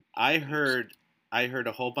I heard I heard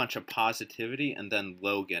a whole bunch of positivity and then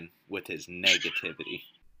Logan with his negativity.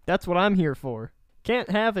 That's what I'm here for.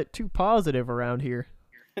 Can't have it too positive around here.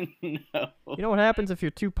 No. You know what happens if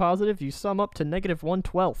you're too positive? You sum up to negative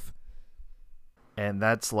 1/12. And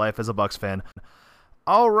that's life as a Bucks fan.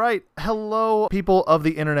 All right. Hello, people of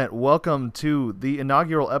the internet. Welcome to the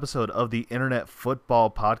inaugural episode of the Internet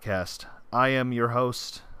Football Podcast. I am your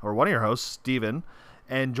host, or one of your hosts, Steven.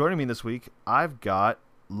 And joining me this week, I've got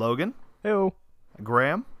Logan. Heyo.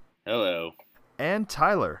 Graham. Hello. And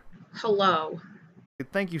Tyler. Hello.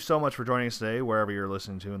 Thank you so much for joining us today, wherever you're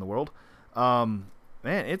listening to in the world.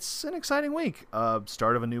 Man, it's an exciting week.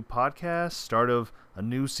 Start of a new podcast, start of a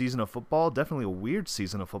new season of football. Definitely a weird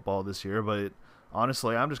season of football this year, but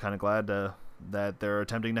honestly, I'm just kind of glad that they're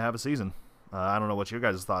attempting to have a season. I don't know what your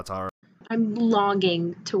guys' thoughts are. I'm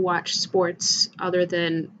longing to watch sports other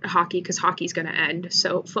than hockey because hockey's going to end.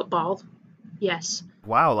 So football, yes.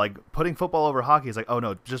 Wow, like putting football over hockey is like, oh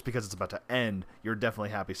no, just because it's about to end, you're definitely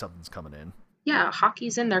happy something's coming in. Yeah,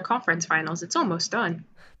 hockey's in their conference finals. It's almost done.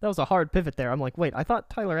 That was a hard pivot there. I'm like, wait, I thought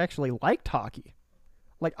Tyler actually liked hockey.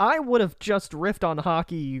 Like, I would have just riffed on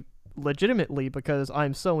hockey legitimately because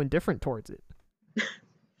I'm so indifferent towards it.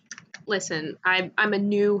 Listen, I'm a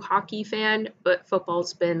new hockey fan, but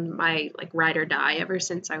football's been my ride or die ever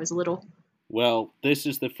since I was little. Well, this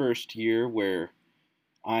is the first year where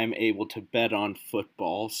I'm able to bet on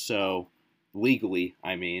football, so legally,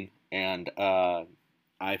 I mean, and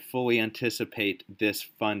I fully anticipate this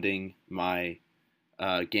funding my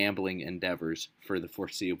gambling endeavors for the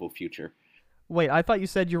foreseeable future. Wait, I thought you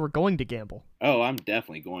said you were going to gamble. Oh, I'm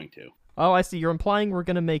definitely going to. Oh, I see. You're implying we're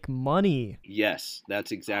going to make money. Yes,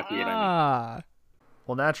 that's exactly what I mean. Ah.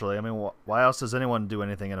 Well, naturally. I mean, why else does anyone do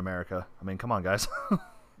anything in America? I mean, come on, guys.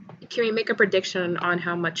 Can we make a prediction on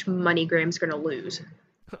how much money Graham's going to lose?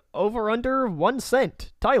 Over under 1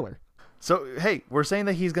 cent. Tyler. So, hey, we're saying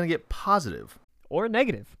that he's going to get positive. Or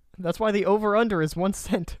negative. That's why the over under is 1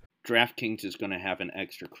 cent. DraftKings is going to have an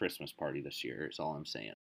extra Christmas party this year, is all I'm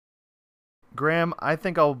saying. Graham, I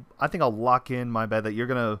think I'll lock in my bet that you're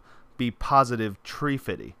going to be positive tree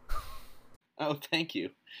fitty. Oh, thank you.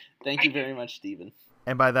 Thank you very much, Steven.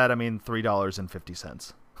 And by that, I mean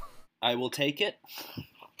 $3.50. I will take it.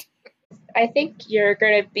 I think you're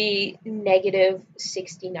going to be negative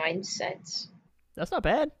 69 cents. That's not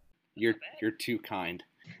bad. You're too kind.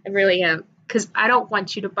 I really am, because I don't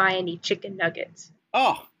want you to buy any chicken nuggets.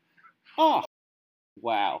 Oh,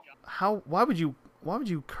 wow. Why would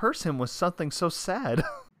you curse him with something so sad?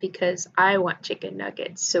 Because I want chicken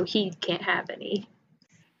nuggets, so he can't have any.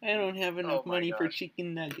 I don't have enough money for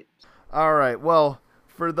chicken nuggets. All right, well,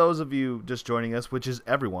 for those of you just joining us, which is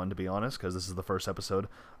everyone, to be honest, because this is the first episode,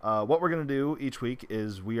 what we're going to do each week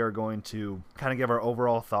is we are going to kind of give our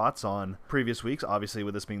overall thoughts on previous weeks. Obviously,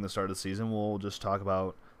 with this being the start of the season, we'll just talk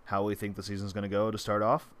about how we think the season's going to go to start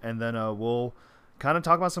off, and then we'll kind of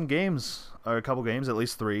talk about some games, or a couple games, at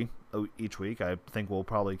least 3 each week. I think we'll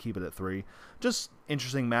probably keep it at 3. Just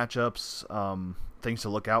interesting matchups, things to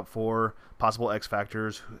look out for, possible X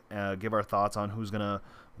factors, give our thoughts on who's going to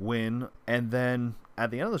win, and then at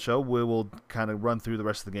the end of the show, we will kind of run through the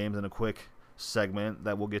rest of the games in a quick segment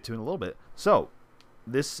that we'll get to in a little bit. So,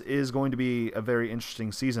 this is going to be a very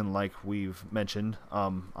interesting season, like we've mentioned.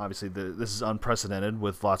 Obviously, this is unprecedented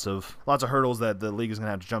with lots of hurdles that the league is going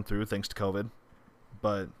to have to jump through thanks to COVID.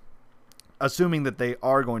 But assuming that they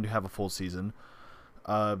are going to have a full season,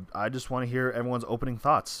 I just want to hear everyone's opening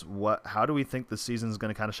thoughts. How do we think the season is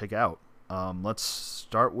going to kind of shake out? Let's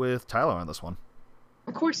start with Tyler on this one.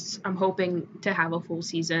 Of course, I'm hoping to have a full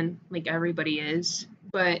season, like everybody is.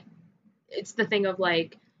 But it's the thing of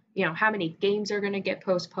how many games are going to get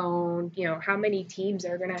postponed, how many teams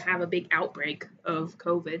are going to have a big outbreak of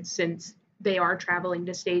COVID since they are traveling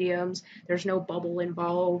to stadiums. There's no bubble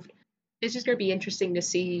involved. It's just going to be interesting to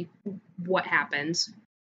see what happens.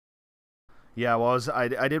 Yeah, well,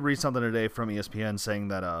 I did read something today from ESPN saying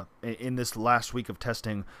that in this last week of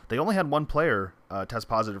testing, they only had 1 player test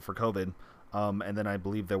positive for COVID, and then I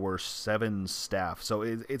believe there were 7 staff. So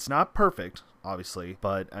it's not perfect, obviously,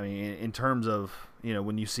 but I mean, in terms of,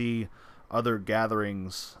 when you see other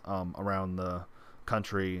gatherings around the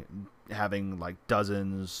country having like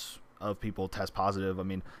dozens of people test positive, I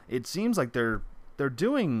mean, it seems like they're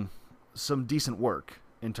doing some decent work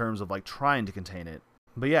in terms of like trying to contain it.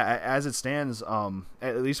 But yeah, as it stands,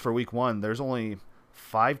 at least for week 1, there's only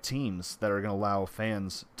 5 teams that are going to allow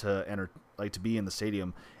fans to enter, to be in the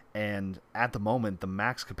stadium. And at the moment, the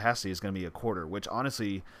max capacity is going to be a quarter, which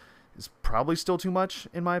honestly is probably still too much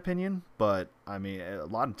in my opinion. But I mean, a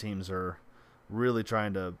lot of teams are really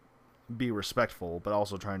trying to be respectful, but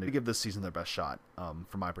also trying to give this season their best shot,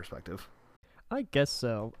 from my perspective. I guess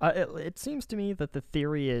so. It seems to me that the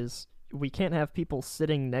theory is we can't have people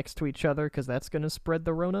sitting next to each other because that's going to spread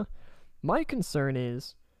the Rona. My concern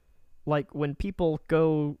is, like, when people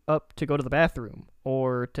go up to go to the bathroom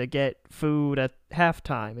or to get food at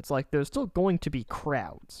halftime, it's like there's still going to be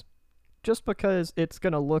crowds. Just because it's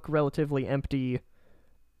going to look relatively empty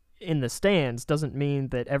in the stands doesn't mean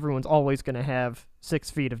that everyone's always going to have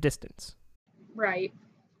 6 feet of distance. Right.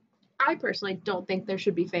 I personally don't think there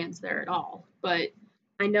should be fans there at all, but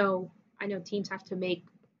I know teams have to make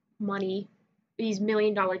money. These $1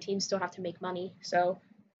 million teams still have to make money, so.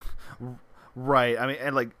 Right. I mean,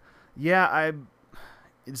 and like, yeah,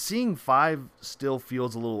 seeing 5 still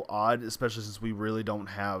feels a little odd, especially since we really don't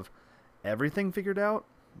have everything figured out.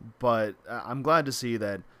 But I'm glad to see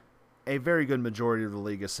that a very good majority of the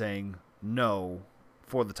league is saying no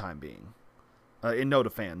for the time being. In no to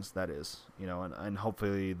fans, that is. And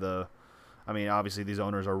hopefully obviously these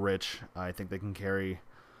owners are rich. I think they can carry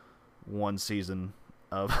one season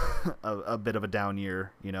of a bit of a down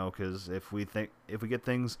year, because if we get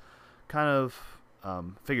things kind of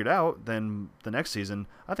figured out, then the next season,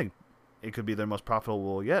 I think it could be their most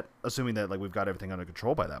profitable yet, assuming that we've got everything under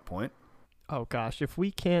control by that point. Oh gosh, if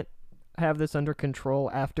we can't have this under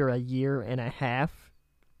control after a year and a half,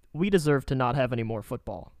 we deserve to not have any more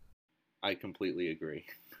football. I completely agree.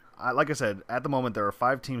 Like I said, at the moment there are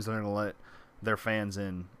 5 teams that are going to let their fans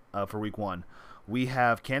in for week 1. We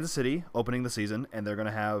have Kansas City opening the season, and they're going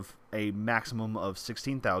to have a maximum of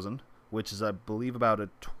 16,000, which is, I believe, about a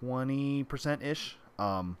 20%-ish.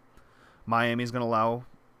 Miami's going to allow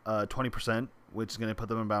 20%, which is going to put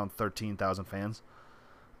them around 13,000 fans.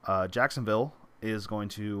 Jacksonville is going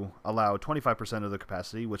to allow 25% of the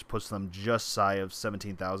capacity, which puts them just shy of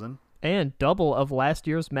 17,000. And double of last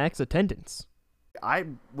year's max attendance. I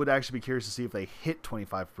would actually be curious to see if they hit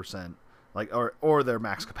 25%, or their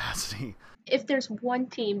max capacity. If there's one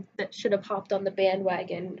team that should have hopped on the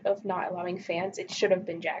bandwagon of not allowing fans, it should have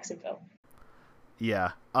been Jacksonville.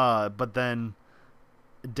 Yeah. But then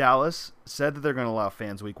Dallas said that they're going to allow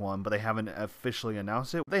fans week 1, but they haven't officially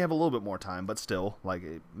announced it. They have a little bit more time, but still,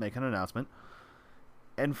 make an announcement.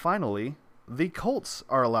 And finally, the Colts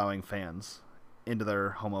are allowing fans into their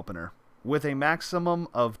home opener with a maximum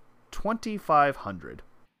of 2,500.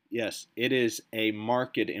 Yes, it is a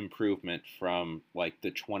marked improvement from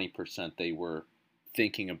the 20% they were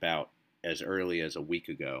thinking about as early as a week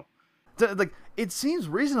ago. It seems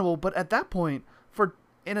reasonable, but at that point,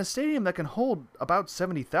 in a stadium that can hold about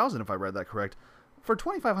 70,000, if I read that correct, for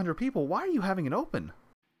 2,500 people, why are you having it open?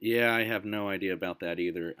 Yeah, I have no idea about that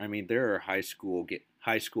either. I mean, there are high school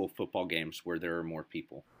football games where there are more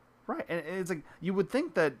people. Right, and it's you would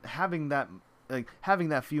think that having that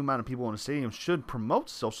few amount of people in a stadium should promote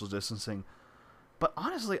social distancing, but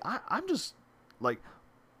honestly, I'm just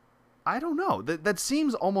I don't know. That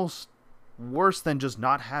seems almost worse than just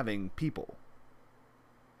not having people,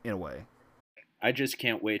 in a way. I just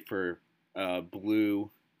can't wait for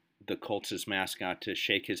Blue, the Colts' mascot, to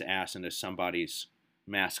shake his ass into somebody's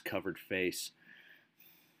mask-covered face.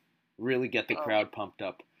 Really get the crowd pumped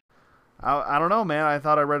up. I don't know, man. I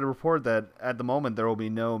thought I read a report that at the moment there will be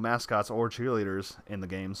no mascots or cheerleaders in the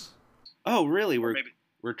games. Oh, really?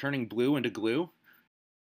 We're turning Blue into glue?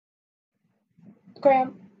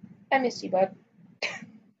 Graham, I miss you, bud.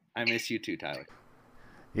 I miss you too, Tyler.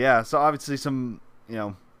 Yeah, so obviously it's going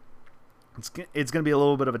to be a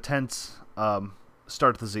little bit of a tense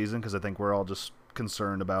start to the season because I think we're all just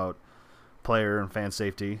concerned about player and fan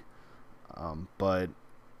safety. But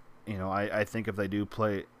I think if they do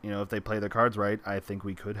play, if they play their cards right, I think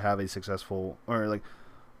we could have a successful, or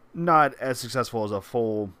not as successful as a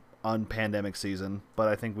full un-pandemic season, but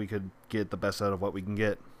I think we could get the best out of what we can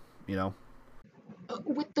get,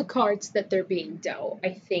 With the cards that they're being dealt, I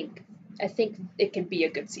think it can be a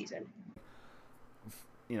good season.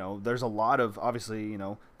 There's a lot of, obviously,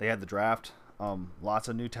 they had the draft, lots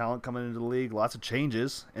of new talent coming into the league, lots of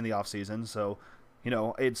changes in the offseason, so,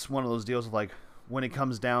 it's one of those deals of when it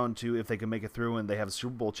comes down to if they can make it through and they have a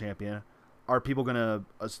Super Bowl champion, are people going to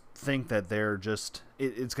think that they're just,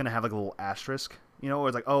 it's going to have a little asterisk, or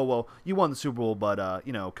it's oh, well, you won the Super Bowl, but,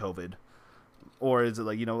 COVID. Or is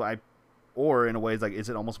it or in a way, it's is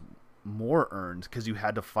it almost more earned because you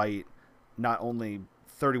had to fight not only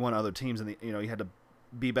 31 other teams and you had to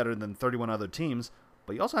be better than 31 other teams,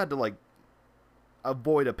 but you also had to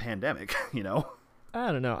avoid a pandemic,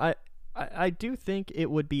 I don't know. I do think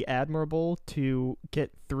it would be admirable to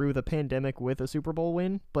get through the pandemic with a Super Bowl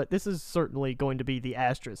win, but this is certainly going to be the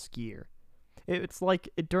asterisk year. It's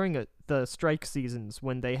during the strike seasons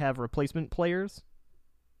when they have replacement players.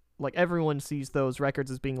 Like, everyone sees those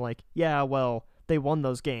records as being like, yeah, well, they won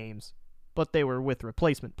those games, but they were with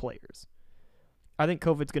replacement players. I think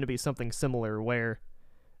COVID's going to be something similar where,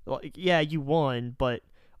 like, yeah, you won, but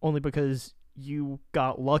only because you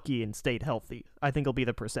got lucky and stayed healthy. I think it'll be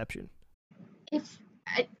the perception. If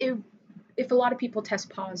if if a lot of people test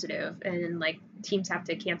positive and like teams have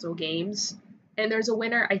to cancel games and there's a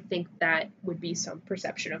winner, I think that would be some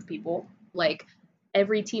perception of people. Like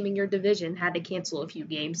every team in your division had to cancel a few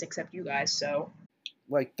games except you guys, so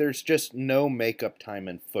Like, there's just no makeup time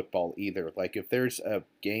in football either. Like, if there's a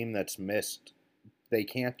game that's missed, they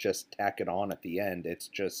can't just tack it on at the end. It's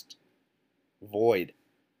just void,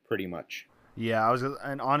 pretty much. Yeah,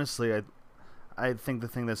 and honestly, I think the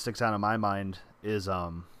thing that sticks out in my mind is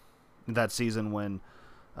that season when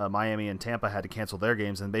Miami and Tampa had to cancel their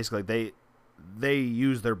games, and basically they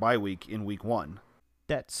used their bye week in week 1.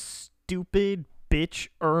 That stupid bitch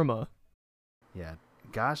Irma. Yeah,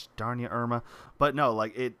 gosh darn you, Irma. But no,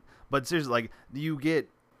 but seriously, like, you get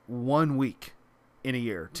 1 week in a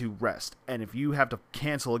year to rest, and if you have to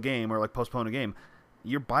cancel a game or like postpone a game,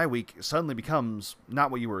 your bye week suddenly becomes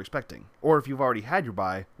not what you were expecting. Or if you've already had your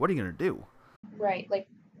bye, what are you going to do? right. Like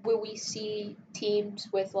will we see teams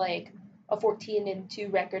with like a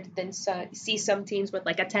 14-2 record then see some teams with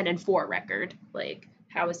like a 10-4 record? Like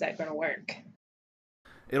how is that going to work?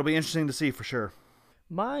 It'll be interesting to see for sure.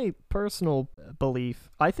 My personal belief,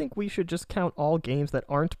 I think we should just count all games that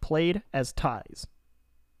aren't played as ties.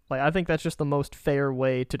 Like, I think that's just the most fair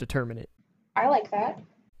way to determine it. I like that.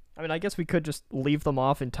 I mean, I guess we could just leave them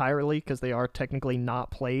off entirely because they are technically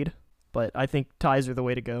not played, but I think ties are the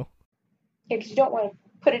way to go. Yeah, because you don't want to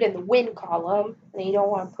put it in the win column, and you don't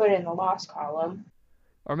want to put it in the loss column.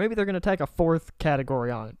 Or maybe they're going to tack a fourth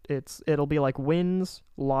category on it. It'll be like wins,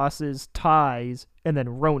 losses, ties, and then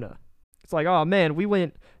Rona. It's like, oh man, we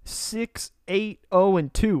went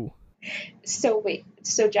 6-8-0-2. So wait,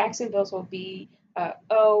 so Jacksonville's will be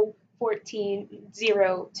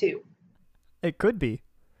 0-14-0-2. It could be.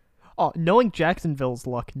 Oh, knowing Jacksonville's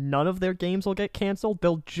luck, none of their games will get canceled.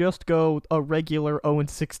 They'll just go a regular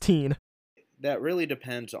 0-16. That really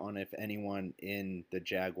depends on if anyone in the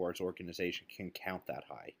Jaguars organization can count that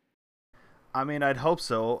high. I mean, I'd hope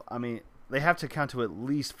so. I mean, they have to count to at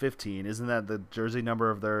least 15. Isn't that the jersey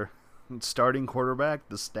number of their starting quarterback,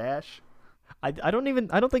 the stash? I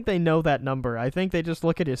don't think they know that number. I think they just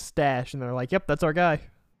look at his stash and they're like, yep, that's our guy.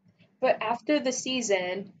 But after the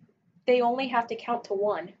season, they only have to count to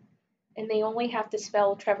 1, and they only have to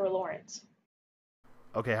spell Trevor Lawrence.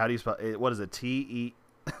 Okay, how do you spell it? What is it? T-E...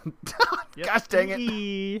 Yep. Gosh dang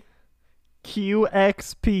it.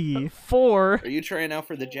 QXP4. Are you trying out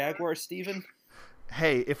for the Jaguars, Steven?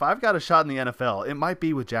 Hey, if I've got a shot in the NFL, it might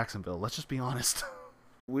be with Jacksonville. Let's just be honest.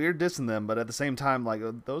 We're dissing them, but at the same time, like,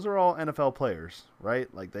 those are all NFL players, right?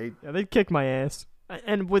 Like, they'd kick my ass.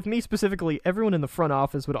 And with me specifically, everyone in the front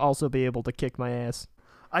office would also be able to kick my ass.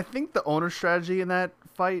 I think the owner's strategy in that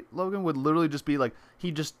fight, Logan, would literally just be like,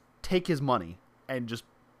 he'd just take his money and just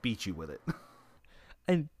beat you with it.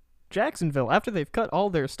 And Jacksonville, after they've cut all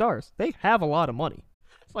their stars, they have a lot of money.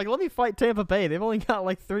 It's like, let me fight Tampa Bay. They've only got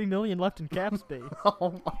like $3 million left in cap space.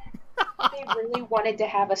 Oh my. They really wanted to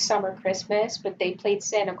have a summer Christmas, but they played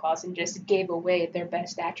Santa Claus and just gave away their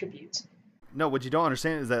best attributes. No, what you don't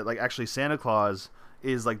understand is that, like, actually Santa Claus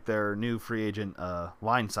is like their new free agent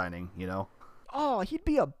line signing, you know? Oh, he'd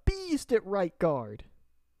be a beast at right guard.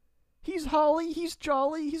 He's holly, he's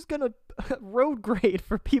jolly, he's gonna road grade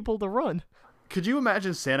for people to run. Could you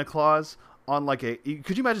imagine Santa Claus on could you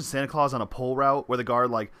imagine Santa Claus on a pull route where the guard,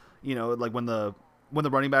 like, you know, like when the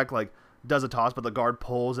running back, like, does a toss but the guard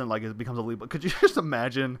pulls and, like, it becomes a lead? Could you just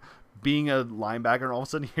imagine being a linebacker and all of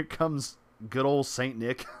a sudden here comes good old Saint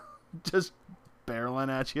Nick just barreling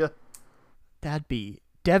at you? That'd be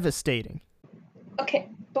devastating. Okay,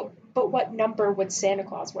 but what number would Santa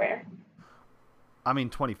Claus wear? I mean,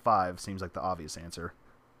 25 seems like the obvious answer.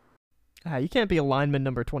 You can't be a lineman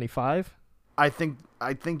number 25. I think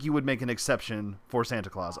you would make an exception for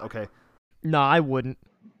Santa Claus, okay? No, I wouldn't.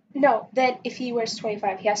 No, then if he wears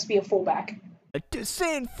 25, he has to be a fullback.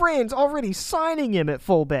 San Fran's already signing him at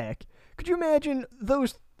fullback. Could you imagine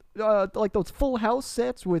those, like those Full House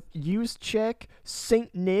sets with Juszczyk,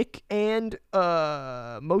 Saint Nick, and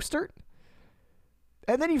Mostert?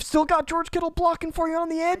 And then you've still got George Kittle blocking for you on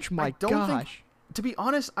the edge? My gosh. To be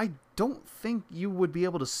honest, I don't think you would be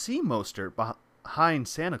able to see Mostert behind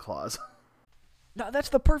Santa Claus. No, that's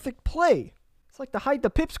the perfect play. It's like the hide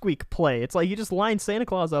the pipsqueak play. It's like you just line Santa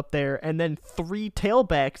Claus up there, and then 3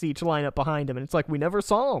 tailbacks each line up behind him, and it's like we never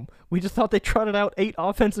saw him. We just thought they trotted out 8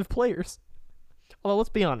 offensive players. Although, let's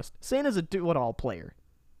be honest, Santa's a do-it-all player.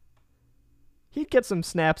 He'd get some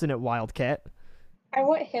snaps in at Wildcat. I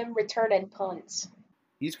want him returning punts.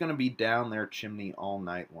 He's going to be down their chimney all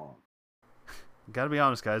night long. Gotta be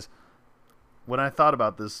honest, guys. When I thought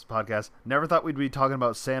about this podcast, never thought we'd be talking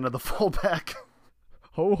about Santa the fullback.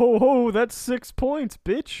 Ho, ho, ho, that's 6 points,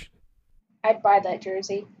 bitch. I'd buy that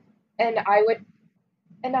jersey. And I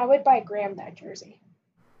would buy Graham that jersey.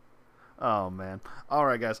 Oh, man. All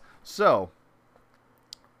right, guys. So,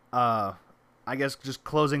 I guess just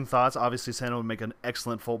closing thoughts. Obviously, Santa would make an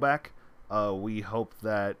excellent fullback. We hope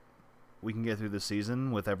that we can get through the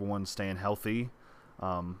season with everyone staying healthy,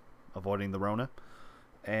 avoiding the Rona.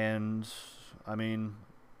 And, I mean,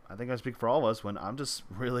 I think I speak for all of us when I'm just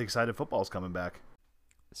really excited football's coming back.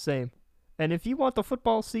 Same. And if you want the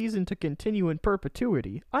football season to continue in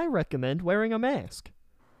perpetuity, I recommend wearing a mask.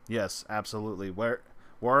 Yes, absolutely. Wear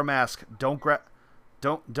a mask. Don't grab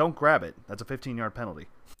it. That's a 15-yard penalty.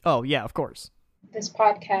 Oh, yeah, of course. This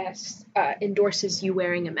podcast endorses you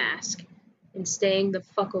wearing a mask and staying the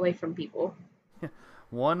fuck away from people.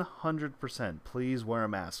 100%. Please wear a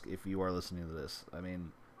mask if you are listening to this. I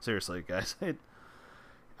mean, seriously, guys.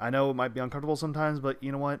 I know it might be uncomfortable sometimes, but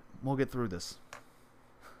you know what? We'll get through this.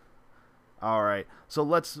 All right. So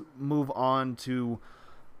let's move on to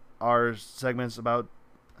our segments about...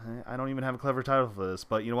 I don't even have a clever title for this,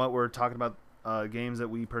 but you know what? We're talking about games that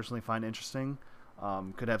we personally find interesting.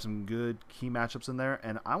 Could have some good key matchups in there.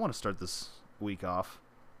 And I want to start this week off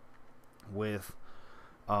with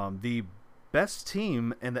the best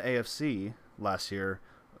team in the AFC last year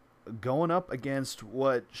going up against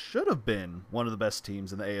what should have been one of the best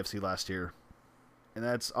teams in the AFC last year. And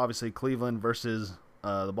that's obviously Cleveland versus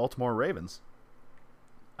the Baltimore Ravens.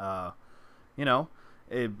 I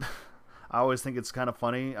always think it's kind of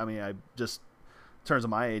funny. I mean, in terms of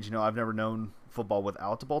my age, I've never known football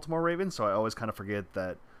without the Baltimore Ravens, so I always kind of forget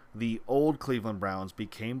that the old Cleveland Browns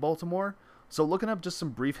became Baltimore. So looking up just some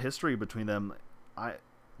brief history between them,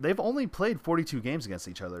 they've only played 42 games against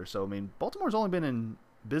each other. So, I mean, Baltimore's only been in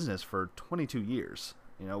business for 22 years,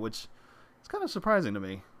 which is kind of surprising to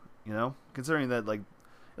me, considering that, like,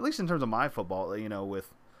 at least in terms of my football,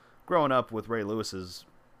 with growing up with Ray Lewis as,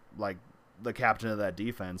 like, the captain of that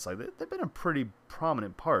defense, like, they've been a pretty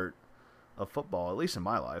prominent part of football, at least in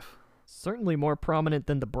my life. Certainly more prominent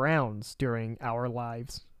than the Browns during our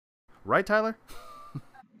lives. Right, Tyler?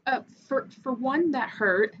 For one, that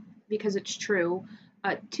hurt because it's true.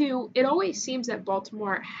 Two, it always seems that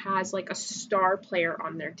Baltimore has like a star player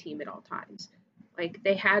on their team at all times. Like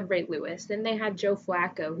they had Ray Lewis, then they had Joe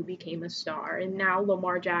Flacco who became a star, and now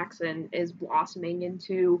Lamar Jackson is blossoming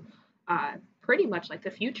into pretty much like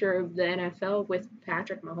the future of the NFL with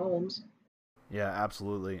Patrick Mahomes. Yeah,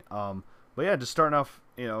 absolutely. But yeah, just starting off,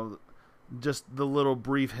 just the little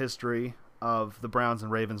brief history of the Browns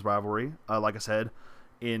and Ravens rivalry. Like I said,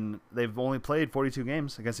 they've only played 42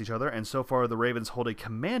 games against each other, and so far the Ravens hold a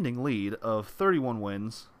commanding lead of 31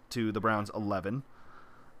 wins to the Browns 11.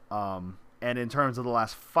 And in terms of the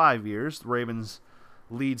last 5 years, the Ravens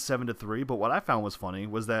lead 7-3. But what I found was funny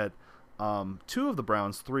was that 2 of the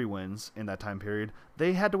Browns' 3 wins in that time period,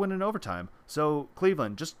 they had to win in overtime. So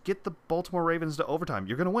Cleveland, just get the Baltimore Ravens to overtime.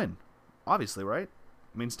 You're going to win. Obviously, right?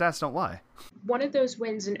 I mean, stats don't lie. One of those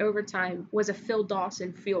wins in overtime was a Phil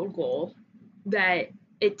Dawson field goal that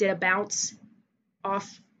it did a bounce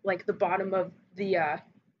off like the bottom of the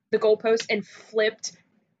goalpost and flipped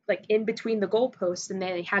like in between the goalposts, and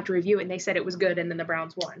then they had to review it and they said it was good, and then the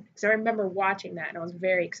Browns won. So I remember watching that and I was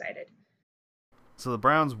very excited. So the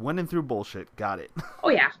Browns winning through bullshit. Got it. Oh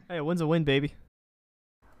yeah. Hey, a win's a win, baby.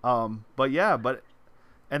 And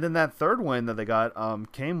then that third win that they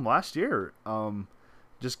got came last year.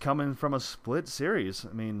 Just coming from a split series.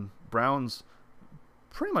 I mean, Browns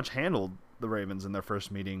pretty much handled the Ravens in their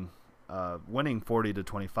first meeting, winning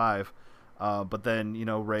 40-25. But then,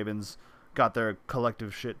 Ravens got their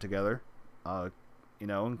collective shit together,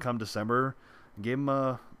 and come December, gave them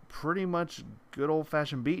a pretty much good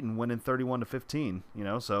old-fashioned beating, winning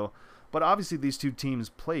 31-15, so, but obviously these two teams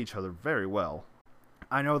play each other very well.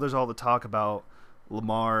 I know there's all the talk about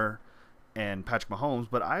Lamar and Patrick Mahomes,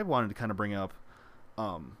 but I wanted to kind of bring up,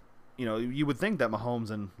 you would think that Mahomes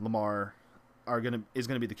and Lamar is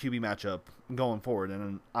gonna be the QB matchup going forward,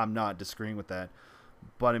 and I'm not disagreeing with that.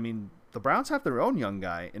 But I mean, the Browns have their own young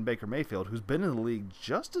guy in Baker Mayfield who's been in the league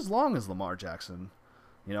just as long as Lamar Jackson.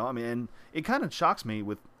 And it kind of shocks me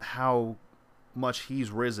with how much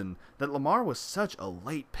he's risen that Lamar was such a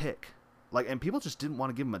late pick, and people just didn't want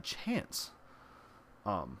to give him a chance.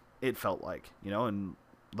 It felt like, and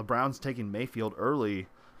the Browns taking Mayfield early,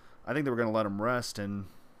 I think they were going to let him rest and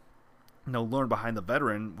learn behind the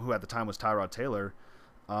veteran, who at the time was Tyrod Taylor.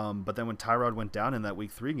 But then when Tyrod went down in that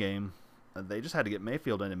Week 3 game, they just had to get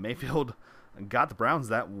Mayfield in, and Mayfield got the Browns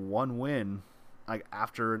that one win like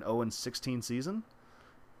after an 0-16 season,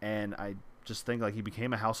 and I just think like he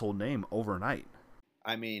became a household name overnight.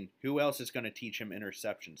 I mean, who else is going to teach him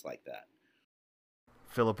interceptions like that?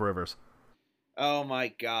 Phillip Rivers. Oh my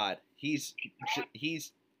God, he's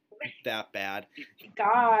that bad.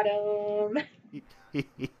 Got him.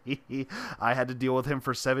 I had to deal with him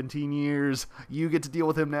for 17 years. You get to deal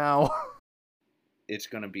with him now. It's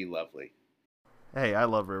going to be lovely. Hey, I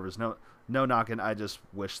love Rivers. No knocking. I just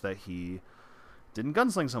wish that he didn't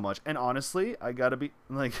gunsling so much. And honestly, I gotta be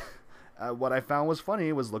like, what I found was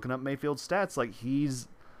funny was looking up Mayfield's stats. Like, he's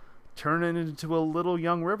turning into a little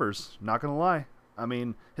young Rivers. Not gonna lie. I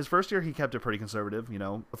mean, his first year he kept it pretty conservative.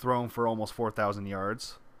 Throwing for almost 4,000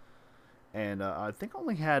 yards. And I think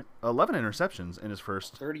only had 11 interceptions in his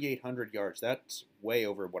first. 3,800 yards. That's way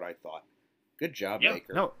over what I thought. Good job,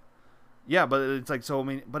 Baker. No. Yeah, but it's like, so, I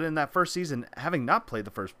mean, but in that first season, having not played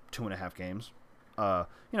the first 2.5 games,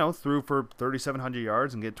 threw for 3,700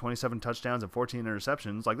 yards and get 27 touchdowns and 14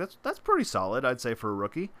 interceptions. Like, that's pretty solid, I'd say, for a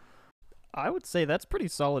rookie. I would say that's pretty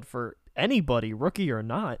solid for anybody, rookie or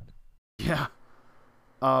not. Yeah.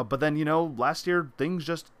 But then, last year, things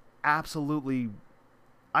just absolutely...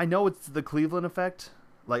 I know it's the Cleveland effect.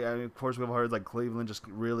 Like, of course, we've heard, like, Cleveland just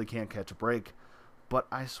really can't catch a break. But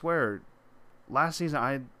I swear, last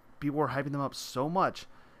season, people were hyping them up so much.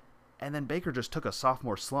 And then Baker just took a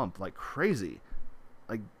sophomore slump like crazy.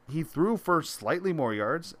 Like, he threw for slightly more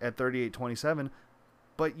yards at 38-27,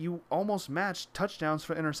 but you almost matched touchdowns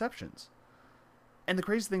for interceptions. And the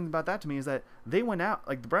crazy thing about that to me is that they went out,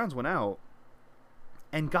 like, the Browns went out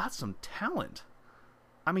and got some talent.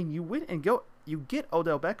 I mean, you win and go... You get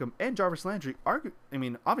Odell Beckham and Jarvis Landry.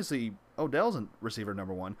 Obviously, Odell's receiver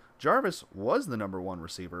number one. Jarvis was the number one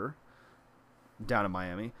receiver down in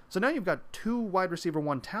Miami. So now you've got two wide receiver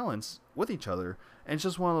one talents with each other. And it's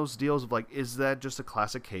just one of those deals of, like, is that just a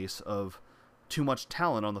classic case of too much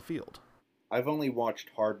talent on the field? I've only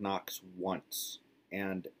watched Hard Knocks once,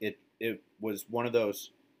 and it was one of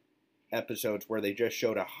those episodes where they just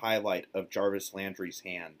showed a highlight of Jarvis Landry's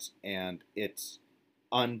hands, and it's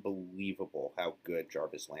unbelievable how good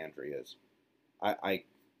Jarvis Landry is.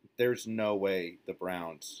 There's no way the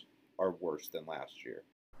Browns are worse than last year.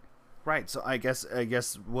 Right. So I guess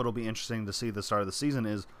what'll be interesting to see the start of the season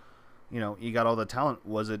is, you got all the talent.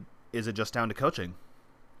 Is it just down to coaching?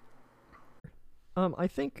 I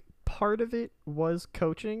think part of it was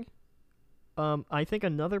coaching. I think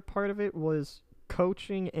another part of it was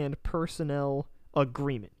coaching and personnel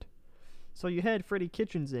agreement. So you had Freddie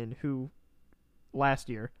Kitchens last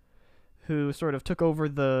year, who sort of took over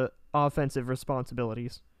the offensive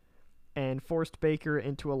responsibilities and forced Baker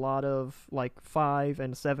into a lot of, like, 5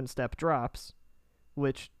 and 7 step drops,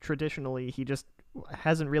 which traditionally he just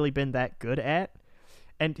hasn't really been that good at.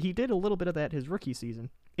 And he did a little bit of that his rookie season.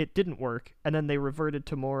 It didn't work, and then they reverted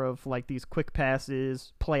to more of, like, these quick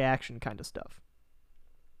passes, play action kind of stuff.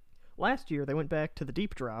 Last year, they went back to the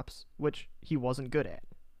deep drops, which he wasn't good at.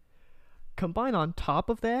 Combine on top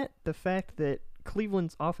of that the fact that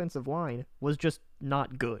Cleveland's offensive line was just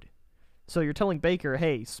not good. So you're telling Baker,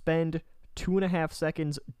 hey, spend 2.5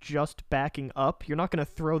 seconds just backing up. You're not going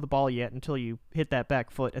to throw the ball yet until you hit that back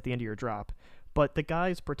foot at the end of your drop. But the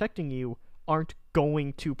guys protecting you aren't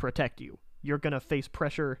going to protect you. You're going to face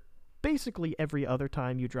pressure basically every other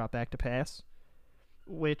time you drop back to pass,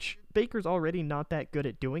 which Baker's already not that good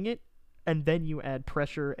at doing it, and then you add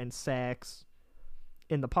pressure and sacks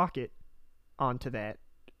in the pocket onto that,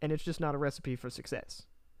 and it's just not a recipe for success.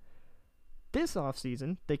 This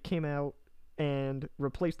offseason, they came out and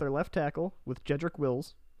replaced their left tackle with Jedrick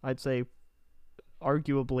Wills. I'd say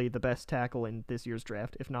arguably the best tackle in this year's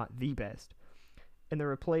draft, if not the best. And they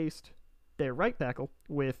replaced their right tackle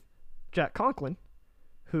with Jack Conklin,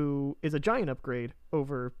 who is a giant upgrade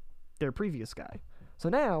over their previous guy. So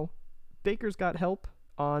now, Baker's got help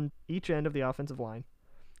on each end of the offensive line.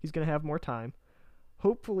 He's going to have more time.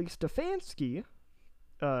 Hopefully Stefanski,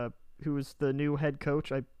 who is the new head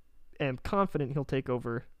coach, I am confident he'll take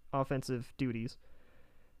over offensive duties,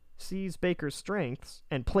 sees Baker's strengths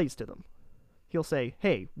and plays to them. He'll say,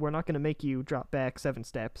 hey, we're not going to make you drop back 7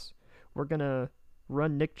 steps. We're going to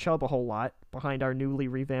run Nick Chubb a whole lot behind our newly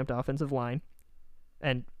revamped offensive line.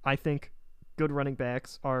 And I think good running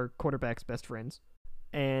backs are quarterbacks' best friends.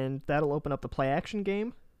 And that'll open up the play-action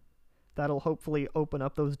game. That'll hopefully open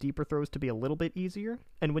up those deeper throws to be a little bit easier.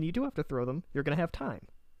 And when you do have to throw them, you're going to have time.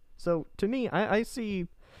 So, to me, I see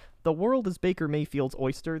the world as Baker Mayfield's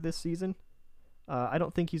oyster this season. I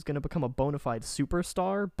don't think he's going to become a bona fide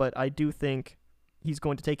superstar, but I do think he's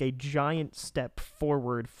going to take a giant step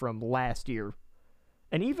forward from last year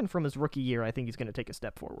And even from his rookie year, I think he's going to take a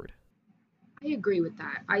step forward. I agree with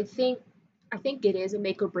that. I think it is a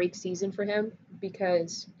make or break season for him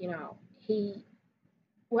because, he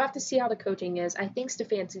we'll have to see how the coaching is. I think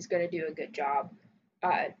Stefanski's going to do a good job.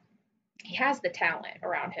 Uh, he has the talent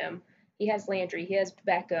around him. He has Landry. He has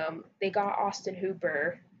Beckham. They got Austin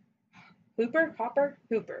Hooper. Hooper? Hopper?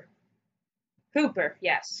 Hooper. Hooper,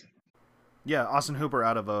 yes. Yeah, Austin Hooper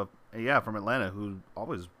out of from Atlanta, who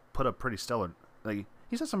always put up pretty stellar. Like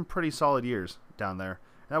he's had some pretty solid years down there.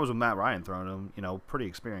 And that was with Matt Ryan throwing him, pretty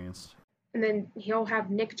experienced. And then he'll have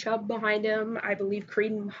Nick Chubb behind him. I believe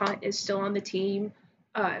Kareem Hunt is still on the team.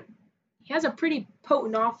 He has a pretty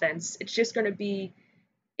potent offense. It's just going to be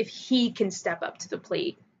if he can step up to the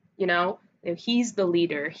plate, If he's the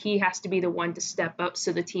leader, he has to be the one to step up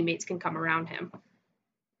so the teammates can come around him.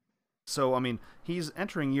 So, he's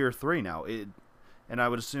entering year 3 now. And I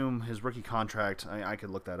would assume his rookie contract, I could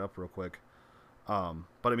look that up real quick.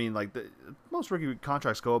 But most rookie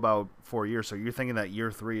contracts go about 4 years. So you're thinking that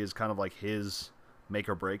year 3 is kind of like his make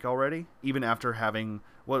or break already, even after having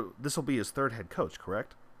this will be his 3rd head coach,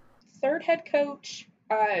 correct? 3rd head coach.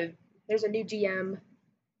 There's a new GM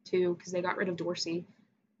too because they got rid of Dorsey.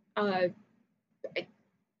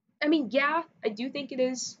 Yeah, I do think it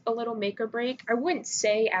is a little make or break. I wouldn't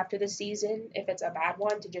say after the season if it's a bad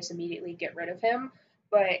one to just immediately get rid of him,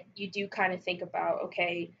 but you do kind of think about,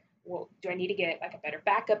 okay, well, do I need to get like a better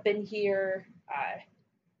backup in here?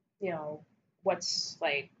 What's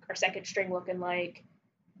like our second string looking like?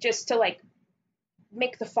 Just to like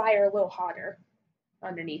make the fire a little hotter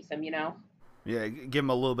underneath them, Yeah, give him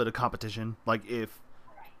a little bit of competition. Like if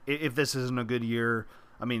this isn't a good year,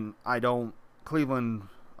 Cleveland,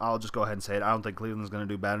 I'll just go ahead and say it. I don't think Cleveland's going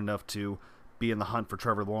to do bad enough to be in the hunt for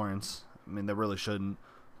Trevor Lawrence. They really shouldn't.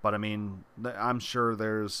 But I'm sure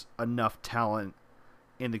there's enough talent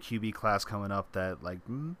in the QB class coming up that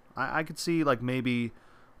I could see maybe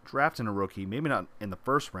drafting a rookie, maybe not in the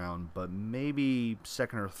first round, but maybe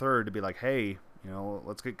second or third to be like, hey,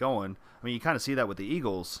 let's get going. You kind of see that with the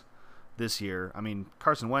Eagles this year.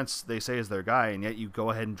 Carson Wentz, they say, is their guy, and yet you go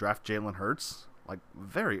ahead and draft Jalen Hurts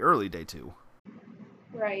very early day 2.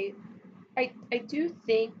 Right. I do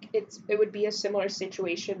think it would be a similar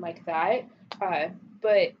situation like that.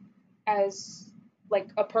 But as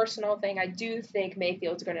a personal thing, I do think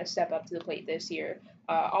Mayfield's going to step up to the plate this year.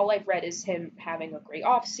 All I've read is him having a great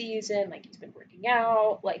off season. He's been working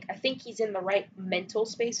out. I think he's in the right mental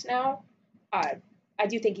space now. I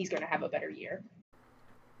do think he's going to have a better year.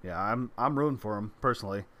 Yeah, I'm rooting for him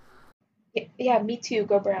personally. Yeah, me too.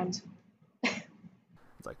 Go Browns.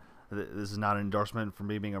 This is not an endorsement for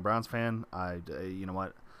me being a Browns fan. You know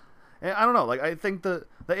what? I don't know. I think the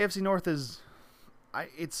AFC North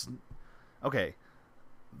it's okay.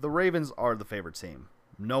 The Ravens are the favorite team.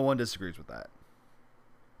 No one disagrees with that.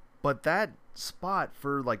 But that spot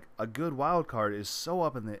for a good wild card is so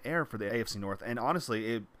up in the air for the AFC North. And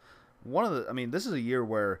honestly, this is a year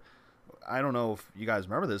where I don't know if you guys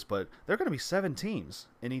remember this, but there are going to be 7 teams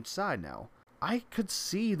in each side now. I could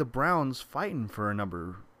see the Browns fighting for a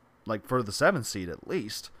number, for the 7th seed at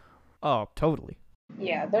least. Oh, totally.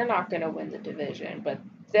 Yeah, they're not going to win the division, but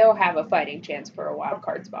they'll have a fighting chance for a wild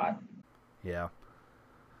card spot. Yeah.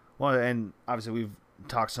 Well, and obviously we've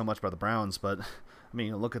talked so much about the Browns, but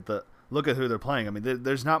look at who they're playing.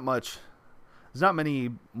 There's not many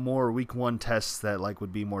more week 1 tests that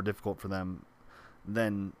would be more difficult for them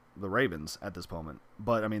than the Ravens at this moment.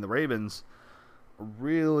 But the Ravens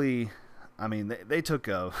really, they took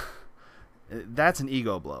that's an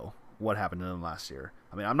ego blow. What happened to them last year?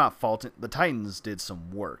 I'm not faulting the Titans. Did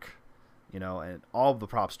some work, and all of the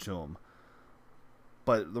props to them.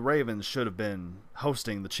 But the Ravens should have been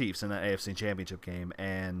hosting the Chiefs in that AFC Championship game,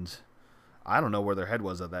 and I don't know where their head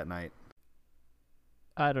was at that night.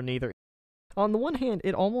 I don't either. On the one hand,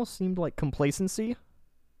 it almost seemed like complacency.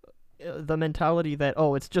 The mentality that,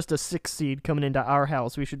 it's just a 6 seed coming into our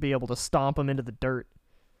house. We should be able to stomp them into the dirt.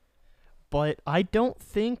 But I don't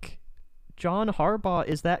think John Harbaugh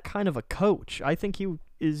is that kind of a coach. I think he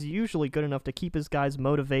is usually good enough to keep his guys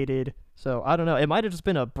motivated. So, I don't know. It might have just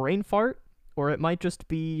been a brain fart, or it might just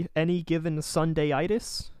be any given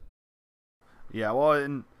Sunday-itis. Yeah, well,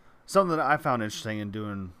 and something that I found interesting in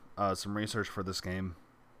doing some research for this game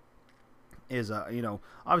is,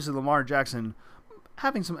 obviously Lamar Jackson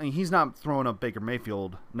having he's not throwing up Baker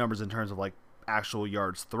Mayfield numbers in terms of actual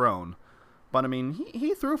yards thrown, but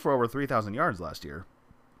he threw for over 3,000 yards last year,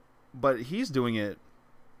 but he's doing it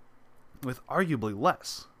with arguably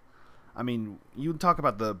less. You talk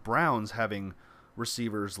about the Browns having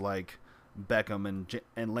receivers like Beckham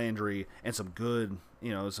and Landry and some good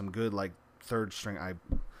third string.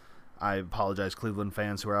 I apologize, Cleveland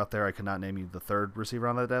fans who are out there. I could not name you the third receiver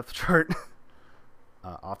on the depth chart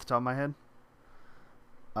off the top of my head.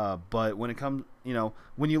 But when it comes,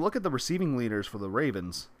 when you look at the receiving leaders for the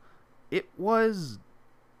Ravens, it was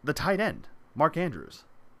the tight end, Mark Andrews,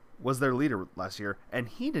 was their leader last year, and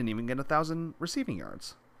he didn't even get 1,000 receiving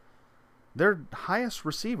yards. Their highest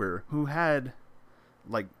receiver who had,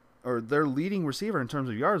 their leading receiver in terms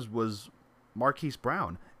of yards was Marquise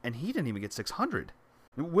Brown, and he didn't even get 600.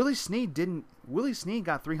 Willie Snead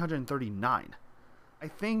got 339. I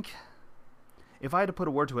think if I had to put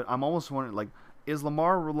a word to it, I'm almost wondering, is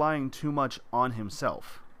Lamar relying too much on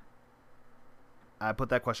himself? I put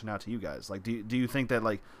that question out to you guys. Do you think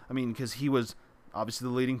that, because he was obviously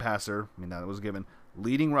the leading passer. I mean, that was given.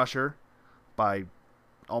 Leading rusher by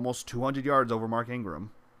almost 200 yards over Mark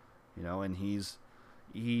Ingram. And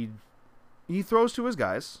he throws to his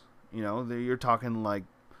guys. You're talking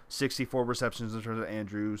 64 receptions in terms of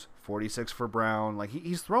Andrews, 46 for Brown.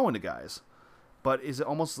 He's throwing to guys. But is it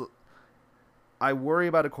almost... I worry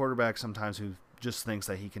about a quarterback sometimes who just thinks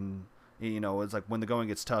that he can, it's like when the going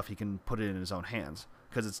gets tough, he can put it in his own hands.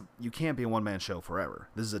 Because you can't be a one-man show forever.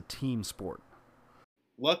 This is a team sport.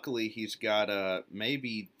 Luckily, he's got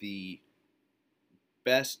maybe the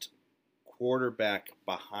best quarterback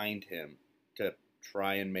behind him to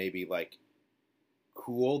try and maybe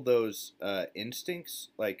cool those instincts.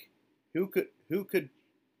 Who could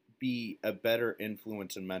be a better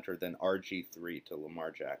influence and mentor than RG3 to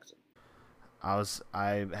Lamar Jackson?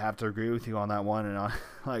 I have to agree with you on that one, and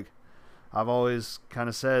I've always kind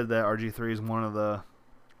of said that RG3 is one of the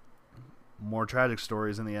more tragic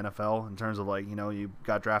stories in the NFL in terms of you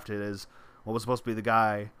got drafted as what was supposed to be the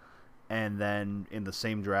guy, and then in the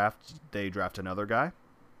same draft they draft another guy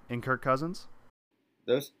in Kirk Cousins.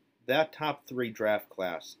 That top 3 draft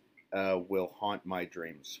class will haunt my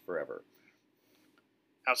dreams forever.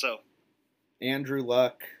 How so? Andrew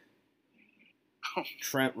Luck,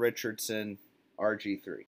 Trent Richardson,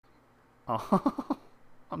 RG3. Oh,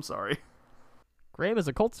 I'm sorry. Graham is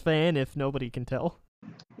a Colts fan, if nobody can tell.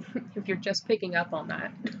 If you're just picking up on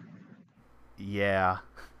that. Yeah.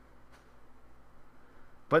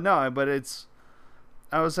 But it's...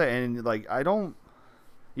 I would say, and I don't...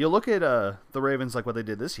 You look at the Ravens, what they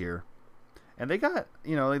did this year, and they got,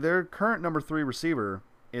 their current number 3 receiver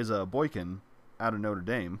is Boykin out of Notre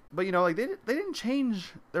Dame. But, they didn't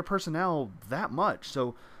change their personnel that much.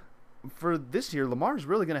 So for this year, Lamar's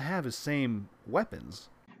really going to have his same weapons.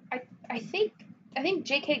 I think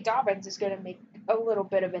J.K. Dobbins is going to make a little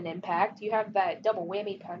bit of an impact. You have that double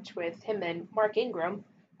whammy punch with him and Mark Ingram.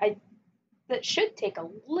 That should take a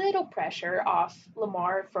little pressure off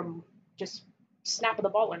Lamar from just snapping the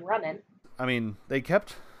ball and running. I mean, they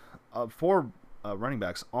kept 4 running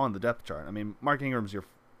backs on the depth chart. I mean, Mark Ingram's your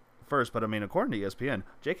first, but according to ESPN,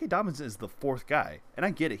 J.K. Dobbins is the 4th guy. And I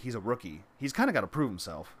get it, he's a rookie. He's kind of got to prove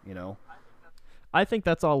himself, I think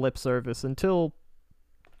that's all lip service. Until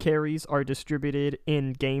carries are distributed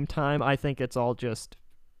in game time, I think it's all just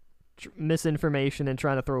misinformation and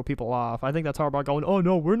trying to throw people off. I think that's Harbaugh going, oh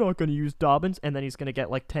no, we're not going to use Dobbins, and then he's going to get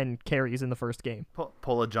 10 carries in the first game.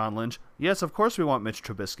 Pull a John Lynch. Yes, of course we want Mitch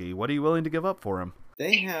Trubisky. What are you willing to give up for him?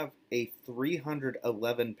 They have a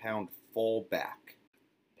 311-pound fullback,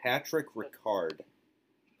 Patrick Ricard.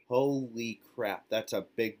 Holy crap, that's a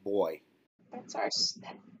big boy.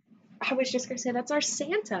 I was just going to say, that's our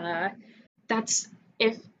Santa. That's,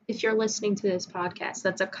 if you're listening to this podcast,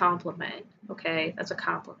 that's a compliment, okay? That's a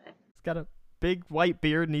compliment. He's got a big white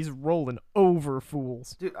beard and he's rolling over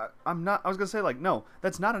fools. Dude, I was going to say, no,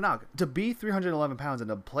 that's not a knock. To be 311 pounds and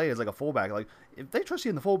to play as a fullback, if they trust you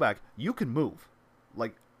in the fullback, you can move.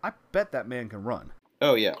 I bet that man can run.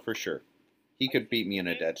 Oh, yeah, for sure. He could beat me in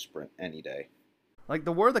a dead sprint any day.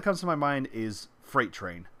 The word that comes to my mind is freight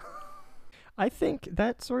train. I think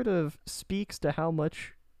that sort of speaks to how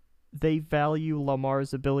much they value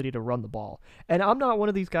Lamar's ability to run the ball. And I'm not one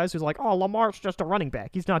of these guys who's oh, Lamar's just a running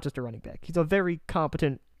back. He's not just a running back. He's a very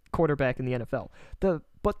competent quarterback in the NFL.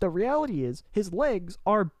 But the reality is, his legs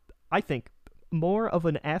are, I think, more of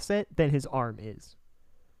an asset than his arm is.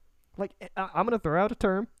 I'm going to throw out a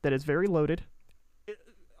term that is very loaded.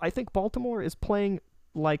 I think Baltimore is playing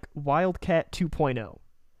like Wildcat 2.0.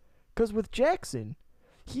 Because with Jackson,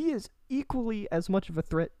 he is equally as much of a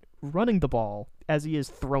threat running the ball as he is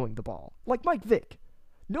throwing the ball. Like Mike Vick.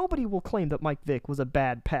 Nobody will claim that Mike Vick was a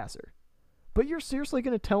bad passer. But you're seriously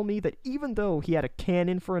going to tell me that even though he had a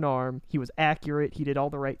cannon for an arm, he was accurate, he did all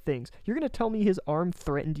the right things, you're going to tell me his arm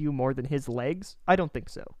threatened you more than his legs? I don't think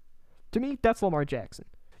so. To me, that's Lamar Jackson.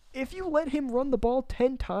 If you let him run the ball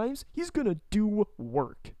 10 times, he's going to do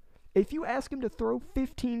work. If you ask him to throw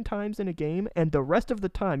 15 times in a game, and the rest of the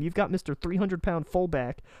time you've got Mr. 300-pound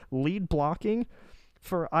fullback lead blocking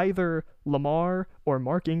for either Lamar or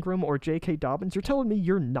Mark Ingram or J.K. Dobbins, you're telling me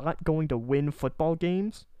you're not going to win football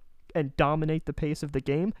games and dominate the pace of the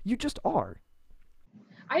game? You just are.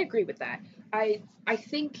 I agree with that. I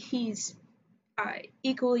think he's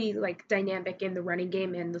equally like dynamic in the running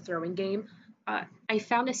game and the throwing game. I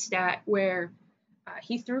found a stat where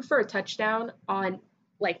he threw for a touchdown on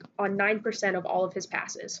 9% of all of his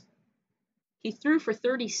passes. He threw for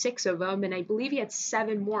 36 of them, and I believe he had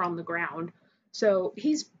 7 more on the ground. So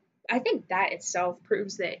I think that itself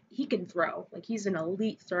proves that he can throw. Like, he's an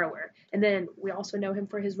elite thrower. And then we also know him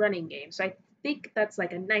for his running game. So I think that's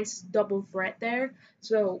like a nice double threat there.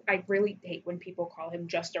 So I really hate when people call him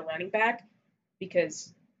just a running back,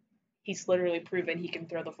 because he's literally proven he can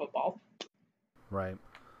throw the football. Right.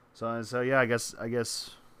 So yeah, I guess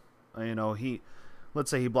let's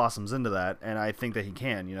say he blossoms into that, and I think that he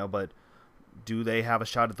can, but do they have a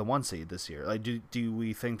shot at the 1 seed this year? Like, do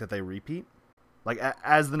we think that they repeat? Like,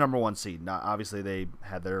 as the number 1 seed? Not obviously they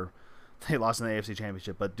lost in the AFC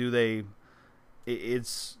Championship, but do they?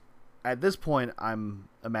 It's at this point I'm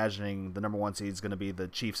imagining the number 1 seed is going to be the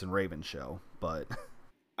Chiefs and Ravens show, but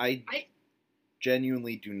I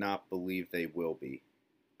genuinely do not believe they will be.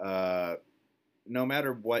 No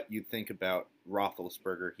matter what you think about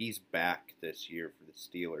Roethlisberger, he's back this year for the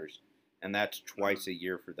Steelers, and that's twice a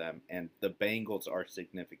year for them. And the Bengals are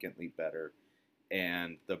significantly better,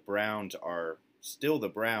 and the Browns are still the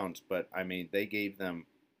Browns, but I mean, they gave them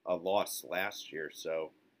a loss last year, so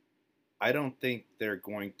I don't think they're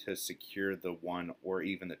going to secure the 1 or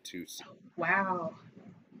even the 2 seed. Wow.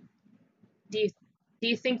 Do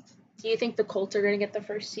you think the Colts are going to get the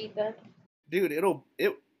 1st seed then? Dude, it'll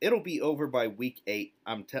be over by week 8.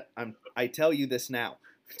 I tell you this now.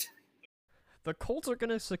 The Colts are going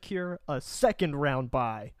to secure a 2nd round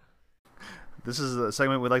bye. This is a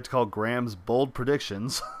segment we like to call Graham's Bold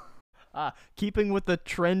Predictions. Keeping with the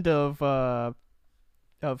trend of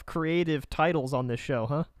creative titles on this show,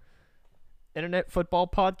 huh? Internet Football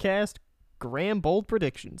Podcast, Graham Bold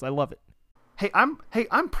Predictions. I love it. Hey,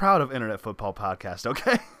 I'm proud of Internet Football Podcast,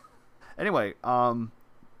 okay? Anyway,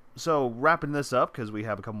 so wrapping this up, because we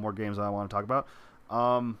have a couple more games I want to talk about,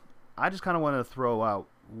 I just kind of want to throw out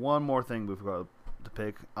one more thing we forgot to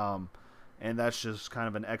pick, and that's just kind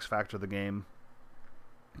of an X factor of the game.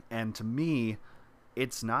 And to me,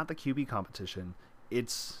 it's not the QB competition.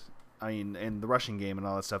 And the rushing game and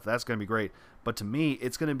all that stuff, that's going to be great. But to me,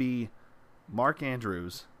 it's going to be Mark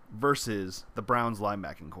Andrews versus the Browns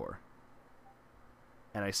linebacking core.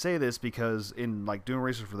 And I say this because in doing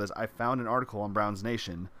research for this, I found an article on Browns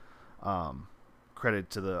Nation, credit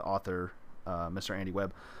to the author, Mr. Andy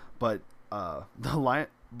Webb, but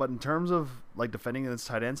but in terms of defending against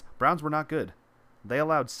tight ends, Browns were not good. They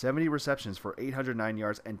allowed 70 receptions for 809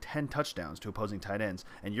 yards and 10 touchdowns to opposing tight ends,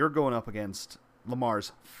 and you're going up against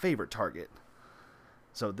Lamar's favorite target.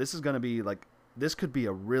 So this is going to be this could be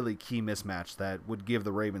a really key mismatch that would give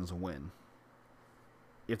the Ravens a win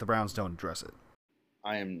if the Browns don't address it.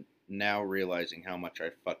 I am now realizing how much I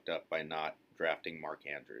fucked up by not drafting Mark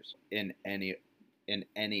Andrews in any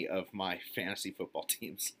of my fantasy football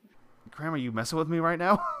teams. Graham, are you messing with me right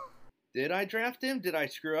now? Did I draft him? Did I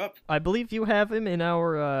screw up? I believe you have him in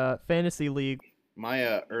our fantasy league.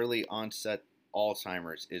 My early onset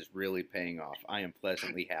Alzheimer's is really paying off. I am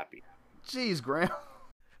pleasantly happy. Jeez, Graham.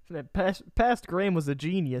 Past Graham was a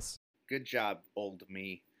genius. Good job, old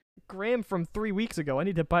me. Graham from 3 weeks ago. I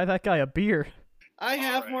need to buy that guy a beer. I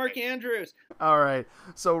have Mark Andrews. All right.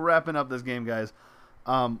 So wrapping up this game, guys.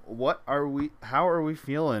 How are we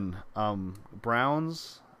feeling?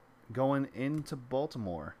 Browns going into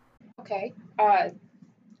Baltimore. Okay. I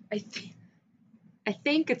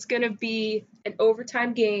think it's going to be an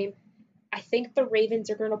overtime game. I think the Ravens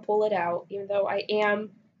are going to pull it out, even though I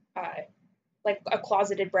am a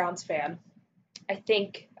closeted Browns fan. I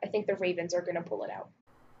think the Ravens are going to pull it out.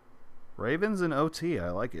 Ravens and OT.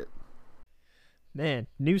 I like it. Man,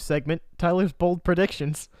 new segment. Tyler's bold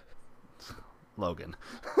predictions. Logan.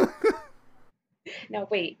 Now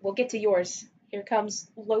wait, we'll get to yours. Here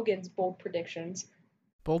comes Logan's bold predictions.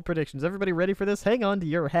 Bold predictions. Everybody ready for this? Hang on to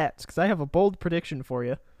your hats, because I have a bold prediction for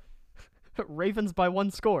you. Ravens by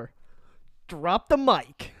 1 score. Drop the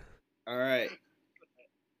mic. All right.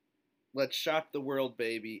 Let's shock the world,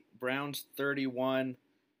 baby. Browns 31,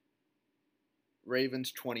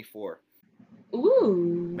 Ravens 24.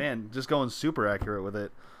 Ooh. Man, just going super accurate with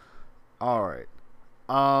it. All right.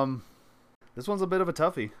 This one's a bit of a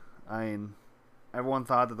toughie. I mean, everyone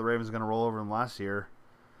thought that the Ravens were going to roll over them last year.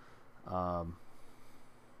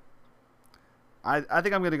 I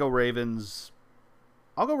think I'm going to go Ravens.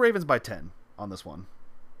 I'll go Ravens by 10 on this one.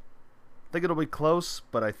 I think it'll be close,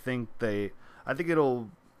 but I think it'll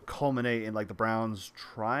culminate in like the Browns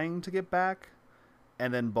trying to get back,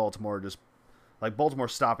 and then Baltimore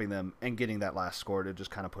stopping them and getting that last score to just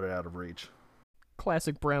kind of put it out of reach.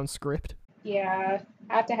 Classic Brown script. Yeah,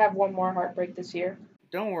 I have to have one more heartbreak this year.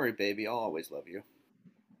 Don't worry, baby. I'll always love you.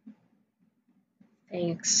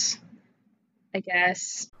 Thanks. I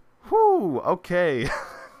guess. Whew, okay.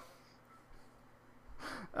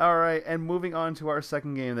 All right, and moving on to our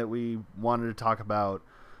second game that we wanted to talk about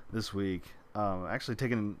this week. Actually,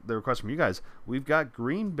 taking the request from you guys, we've got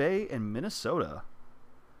Green Bay and Minnesota.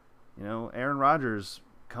 You know, Aaron Rodgers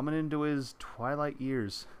coming into his twilight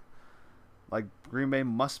years. Like, Green Bay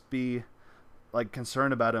must be, like,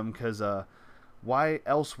 concerned about him because why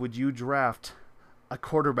else would you draft a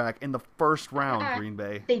quarterback in the first round, Green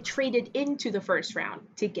Bay? They traded into the first round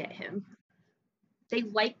to get him. They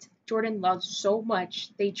liked Jordan Love so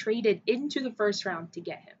much, they traded into the first round to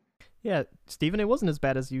get him. Yeah, Steven, it wasn't as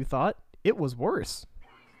bad as you thought. It was worse.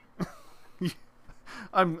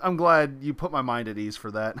 I'm glad you put my mind at ease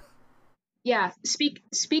for that. Yeah,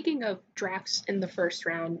 speaking of drafts in the first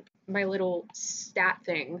round, my little stat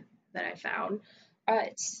thing that I found,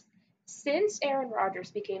 since Aaron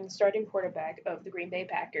Rodgers became the starting quarterback of the Green Bay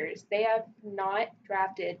Packers, they have not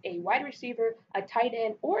drafted a wide receiver, a tight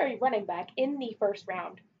end, or a running back in the first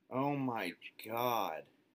round. Oh my God.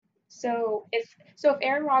 So if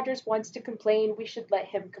Aaron Rodgers wants to complain, we should let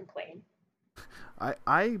him complain.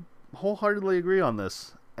 I wholeheartedly agree on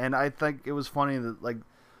this, and I think it was funny that, like,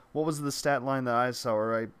 what was the stat line that I saw?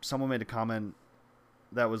 Right, someone made a comment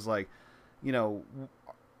that was like, you know,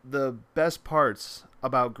 the best parts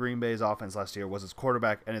about Green Bay's offense last year was its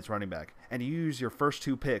quarterback and its running back, and you use your first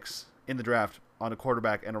two picks in the draft on a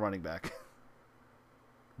quarterback and a running back.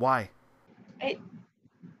 Why? It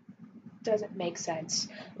doesn't make sense.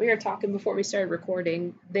 We were talking before we started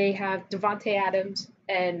recording. They have Devontae Adams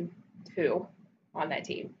and who on that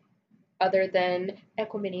team, other than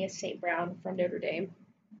Equanimeous St. Brown from Notre Dame.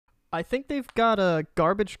 I think they've got a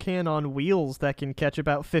garbage can on wheels that can catch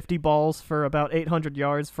about 50 balls for about 800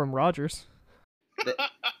 yards from Rodgers.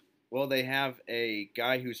 Well, they have a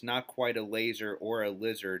guy who's not quite a laser or a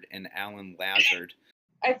lizard in Alan Lazard.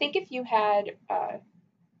 I think if you had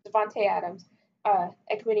Devontae Adams,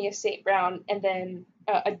 Equanimeous St. Brown, and then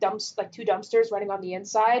two dumpsters running on the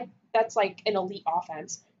inside, that's like an elite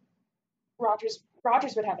offense.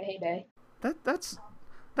 Rodgers would have a heyday. That's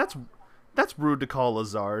rude to call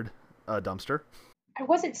Lazard a dumpster. I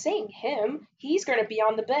wasn't saying him. He's going to be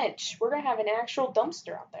on the bench. We're going to have an actual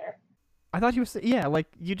dumpster out there. I thought he was, yeah, like,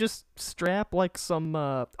 you just strap, like, some,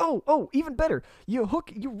 even better. You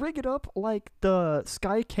rig it up like the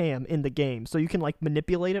sky cam in the game, so you can, like,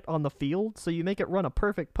 manipulate it on the field, so you make it run a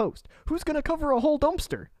perfect post. Who's gonna cover a whole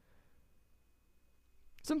dumpster?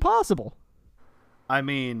 It's impossible. I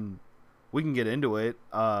mean, we can get into it.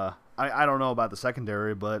 I don't know about the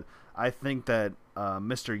secondary, but I think that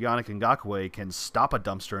Mr. Yannick Ngakoue can stop a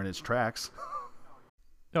dumpster in its tracks.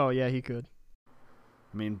 Oh, yeah, he could.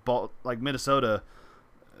 I mean, Minnesota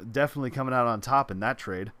definitely coming out on top in that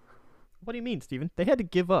trade. What do you mean, Steven? They had to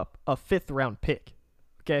give up a 5th-round pick.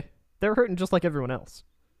 Okay? They're hurting just like everyone else.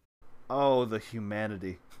 Oh, the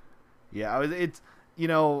humanity. Yeah, it's,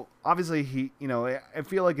 obviously I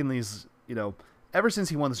feel like in these, ever since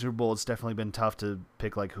he won the Super Bowl, it's definitely been tough to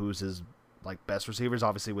pick, like, who's his, like, best receivers,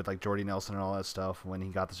 obviously with, like, Jordy Nelson and all that stuff when he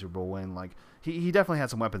got the Super Bowl win. Like, he definitely had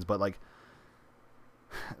some weapons, but, like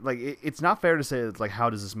it's not fair to say it's like, how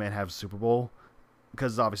does this man have a Super Bowl?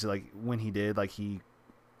 Because obviously, like, when he did,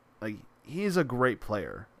 he's a great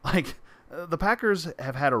player. Like, the Packers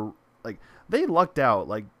have had they lucked out,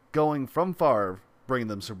 like, going from Favre, bringing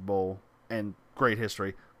them Super Bowl and great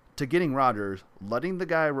history, to getting Rodgers, letting the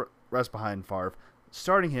guy rest behind Favre,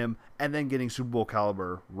 starting him, and then getting Super Bowl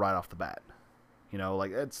caliber right off the bat.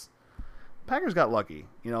 Packers got lucky,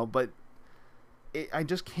 but I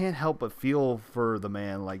just can't help but feel for the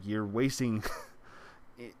man. Like, you're wasting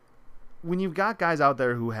when you've got guys out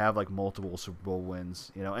there who have, like, multiple Super Bowl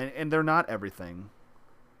wins, and they're not everything.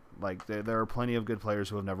 Like, there are plenty of good players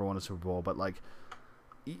who have never won a Super Bowl, but, like,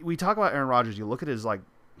 we talk about Aaron Rodgers, you look at his, like,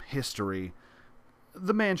 history,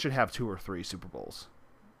 the man should have 2 or 3 Super Bowls,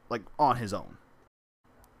 like, on his own.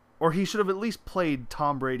 Or he should have at least played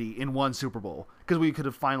Tom Brady in 1 Super Bowl, because we could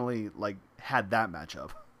have finally, like, had that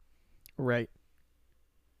matchup. Right.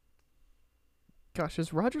 Gosh,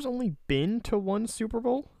 has Rodgers only been to 1 Super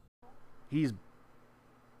Bowl?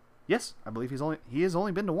 Yes, I believe he has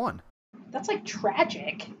only been to 1. That's, like,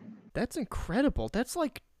 tragic. That's incredible. That's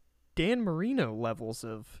like Dan Marino levels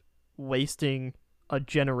of wasting a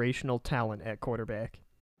generational talent at quarterback.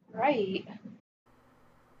 Right.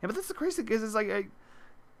 Yeah, but that's the crazy thing is, it's like,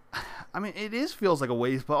 I mean, feels like a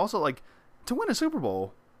waste, but also like to win a Super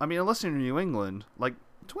Bowl. I mean, unless you're in New England, like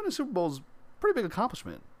to win a Super Bowl is a pretty big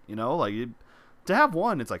accomplishment. You know, like to have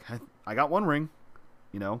one, it's like I got one ring.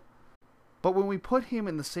 You know, but when we put him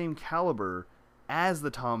in the same caliber as the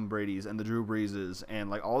Tom Brady's and the Drew Breeses and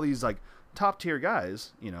like all these like top tier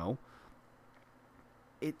guys, you know,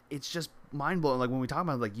 it's just mind blowing. Like when we talk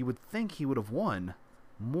about it, like you would think he would have won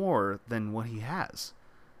more than what he has,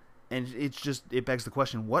 and it begs the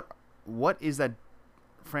question: what is that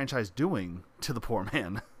franchise doing to the poor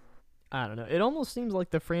man? I don't know. It almost seems like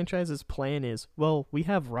the franchise's plan is, well, we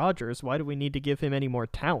have Rodgers. Why do we need to give him any more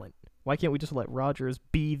talent? Why can't we just let Rodgers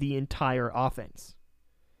be the entire offense?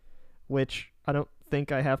 Which I don't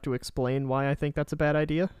think I have to explain why I think that's a bad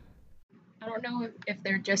idea. I don't know if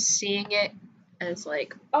they're just seeing it as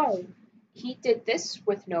like, oh, he did this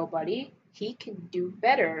with nobody. He can do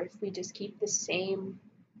better if we just keep the same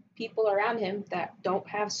people around him that don't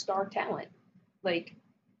have star talent. Like,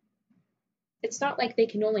 it's not like they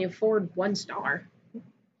can only afford one star.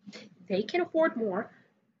 They can afford more.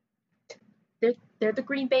 They're the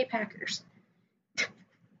Green Bay Packers.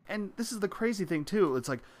 And this is the crazy thing too. It's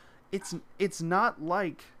like it's not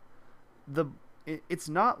like it's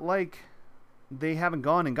not like they haven't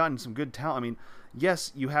gone and gotten some good talent. I mean,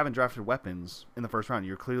 yes, you haven't drafted weapons in the first round.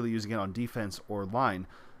 You're clearly using it on defense or line.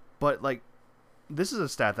 But like this is a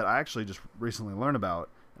stat that I actually just recently learned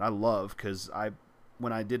about and I love cuz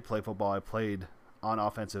when I did play football, I played on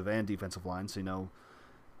offensive and defensive line, so you know,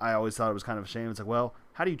 I always thought it was kind of a shame. It's like, well,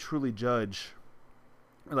 how do you truly judge?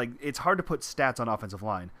 Like, it's hard to put stats on offensive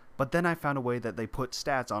line, but then I found a way that they put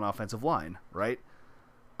stats on offensive line, right?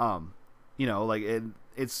 You know, like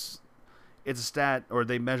it's a stat, or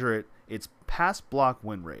they measure it. It's pass block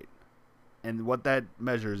win rate, and what that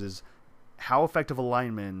measures is how effective a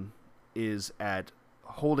lineman is at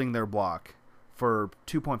holding their block for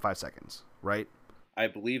 2.5 seconds, right? I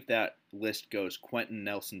believe that list goes Quentin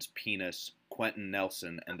Nelson's penis, Quentin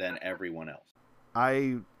Nelson, and then everyone else.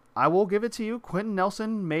 I will give it to you. Quentin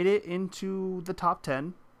Nelson made it into the top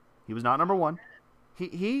 10. He was not number one.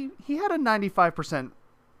 He had a 95%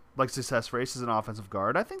 like success rate as an offensive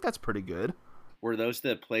guard. I think that's pretty good. Were those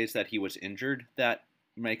the plays that he was injured that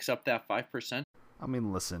makes up that 5%? I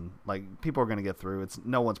mean, listen, like people are gonna get through.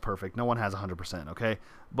 No one's perfect. No one has 100%. Okay,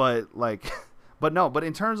 but like, but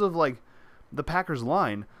in terms of like the Packers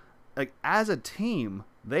line, like as a team,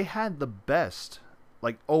 they had the best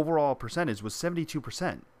like overall percentage was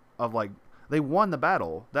 72% of like they won the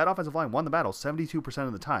battle. That offensive line won the battle 72%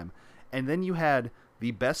 of the time, and then you had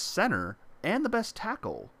the best center and the best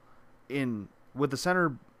tackle in with the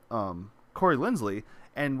center Corey Linsley,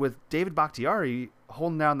 and with David Bakhtiari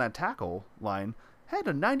holding down that tackle line, had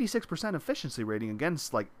a 96% efficiency rating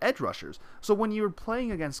against like edge rushers. So when you're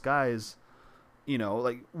playing against guys, you know,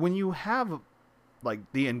 like when you have like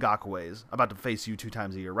the Ngakoues about to face you 2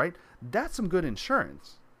 times a year, right? That's some good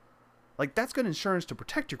insurance. Like that's good insurance to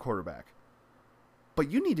protect your quarterback. But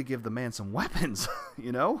you need to give the man some weapons,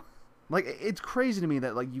 you know? Like it's crazy to me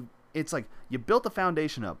that like it's like you built the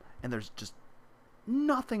foundation up and there's just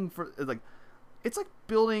nothing for like it's like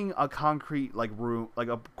building a concrete like room, like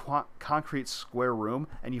a concrete square room,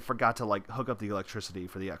 and you forgot to like hook up the electricity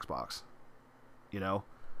for the Xbox. You know?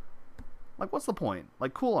 Like what's the point?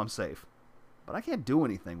 Like cool, I'm safe. But I can't do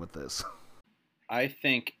anything with this. I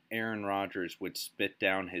think Aaron Rodgers would spit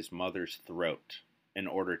down his mother's throat in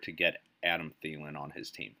order to get Adam Thielen on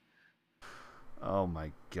his team. Oh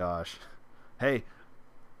my gosh. Hey,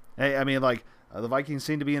 I mean, like, the Vikings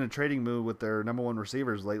seem to be in a trading mood with their number one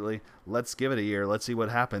receivers lately. Let's give it a year. Let's see what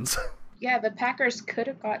happens. Yeah, the Packers could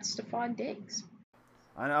have got Stephon Diggs.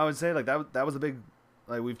 I would say, like, that was a big,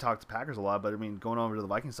 like, we've talked to Packers a lot, but, I mean, going over to the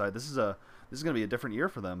Vikings side, this is going to be a different year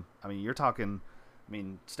for them. I mean, you're talking,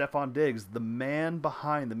 Stephon Diggs, the man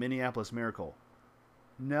behind the Minneapolis Miracle.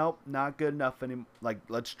 Nope, not good enough anymore. Like,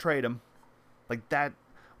 let's trade him. Like, that,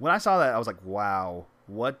 when I saw that, I was like, wow,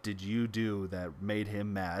 what did you do that made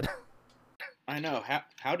him mad? I know.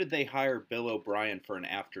 How did they hire Bill O'Brien for an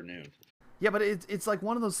afternoon? Yeah, but it's like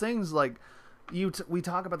one of those things, like, we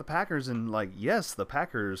talk about the Packers, and, like, yes, the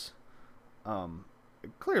Packers,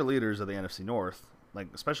 clear leaders of the NFC North, like,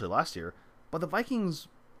 especially last year, but the Vikings,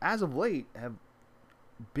 as of late, have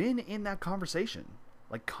been in that conversation,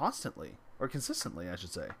 like, constantly, or consistently, I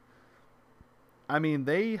should say. I mean,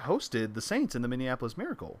 they hosted the Saints in the Minneapolis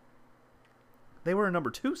Miracle. They were a number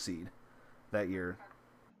 2 seed that year.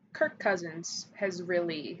 Kirk Cousins has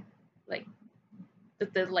really, like,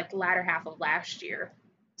 the latter half of last year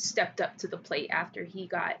stepped up to the plate after he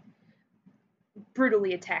got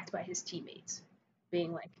brutally attacked by his teammates,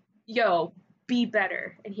 being like, yo, be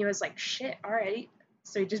better. And he was like, shit, all right.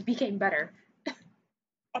 So he just became better.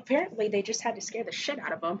 Apparently, they just had to scare the shit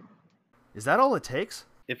out of him. Is that all it takes?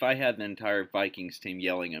 If I had an entire Vikings team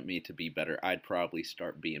yelling at me to be better, I'd probably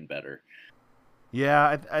start being better.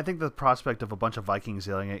 Yeah, I think the prospect of a bunch of Vikings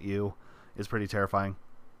yelling at you is pretty terrifying.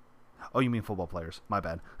 Oh, you mean football players. My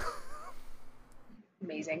bad.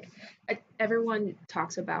 Amazing. Everyone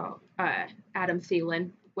talks about Adam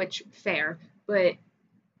Thielen, which fair, but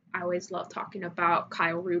I always love talking about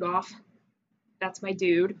Kyle Rudolph. That's my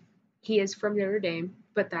dude. He is from Notre Dame,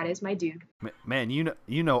 but that is my dude. Man,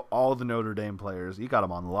 you know all the Notre Dame players. You got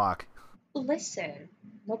them on lock. Listen,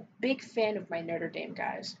 I'm a big fan of my Notre Dame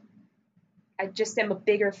guys. I just am a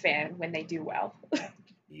bigger fan when they do well.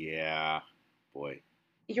 Yeah, boy.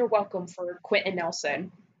 You're welcome for Quentin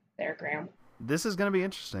Nelson there, Graham. This is going to be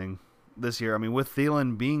interesting this year. I mean, with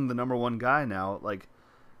Thielen being the number one guy now, like,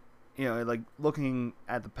 you know, like looking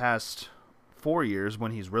at the past 4 years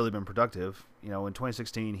when he's really been productive, you know, in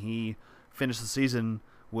 2016, he finished the season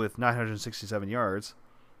with 967 yards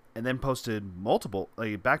and then posted multiple,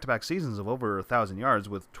 like, back-to-back seasons of over 1,000 yards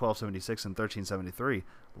with 1,276 and 1,373.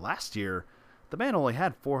 Last year, the man only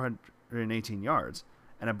had 418 yards,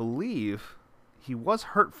 and I believe he was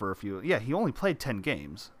hurt for a few. Yeah, he only played 10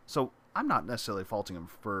 games, so I'm not necessarily faulting him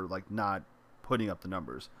for, like, not putting up the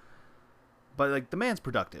numbers. But, like, the man's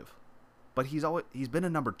productive. But he's been a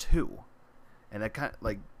number 2. And that kind of,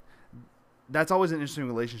 like, that's always an interesting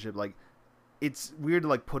relationship. Like, it's weird to,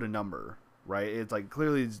 like, put a number, right? It's, like,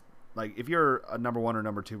 clearly, like, if you're a number 1 or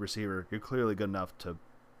number 2 receiver, you're clearly good enough to,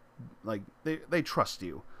 like, they trust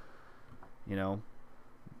you, you know?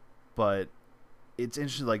 But it's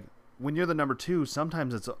interesting, like, when you're the number 2,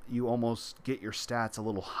 sometimes you almost get your stats a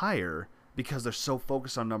little higher because they're so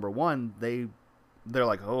focused on number 1. They're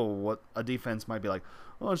like, oh, what a defense might be like,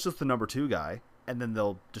 oh, it's just the number 2 guy, and then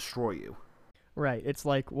they'll destroy you. Right. It's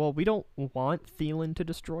like, well, we don't want Thielen to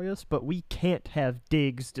destroy us, but we can't have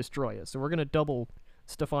Diggs destroy us. So we're going to double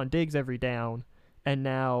Stephon Diggs every down, and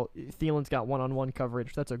now Thielen's got one-on-one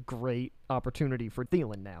coverage. That's a great opportunity for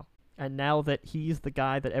Thielen now. And now that he's the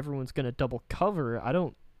guy that everyone's going to double cover, I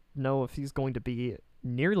don't know if he's going to be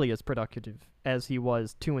nearly as productive as he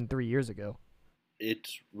was 2 and 3 years ago.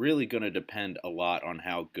 It's really going to depend a lot on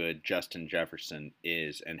how good Justin Jefferson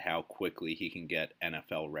is and how quickly he can get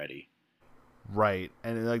NFL ready. Right.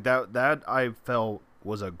 And like that I felt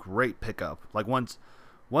was a great pickup. Like once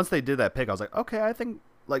they did that pick, I was like, okay, I think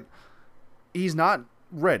like he's not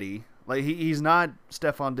ready. Like he's not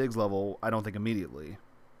Stephon Diggs level, I don't think immediately.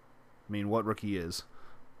 I mean, what rookie is?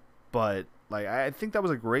 But like I think that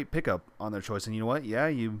was a great pickup on their choice. And you know what? Yeah,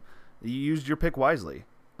 you used your pick wisely.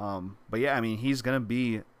 But yeah, I mean, he's gonna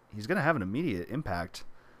have an immediate impact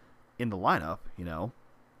in the lineup, you know.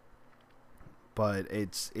 But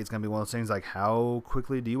it's gonna be one of those things like how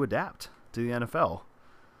quickly do you adapt to the NFL?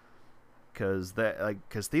 Because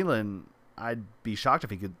Thielen, I'd be shocked if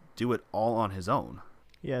he could do it all on his own.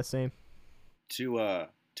 Yeah, same. To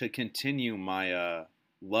continue my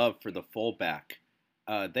love for the fullback,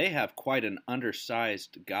 they have quite an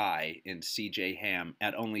undersized guy in C.J. Ham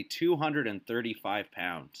at only 235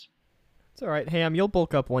 pounds. It's all right, Ham. You'll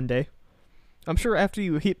bulk up one day. I'm sure after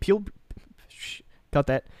you hit cut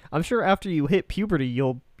that. I'm sure after you hit puberty,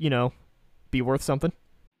 you'll be worth something.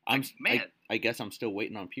 I guess I'm still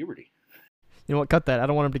waiting on puberty. You know what? Cut that. I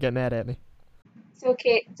don't want him to get mad at me. It's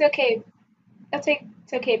okay. It's okay.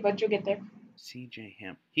 It's okay, bud. You'll get there. C.J.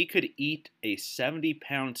 Ham. He could eat a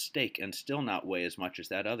 70-pound steak and still not weigh as much as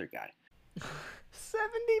that other guy.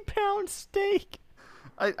 70-pound steak?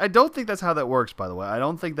 I don't think that's how that works, by the way. I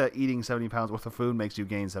don't think that eating 70 pounds worth of food makes you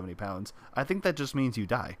gain 70 pounds. I think that just means you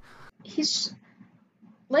die. C.J.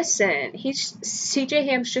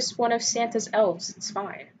 Ham's just one of Santa's elves. It's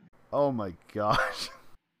fine. Oh my gosh.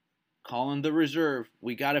 Calling the reserve.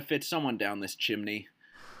 We gotta fit someone down this chimney.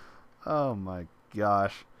 Oh my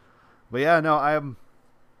gosh. But yeah, no, I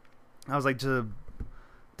was like to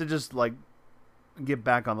just like get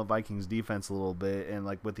back on the Vikings defense a little bit, and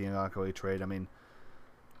like with the Ngakoue trade, I mean,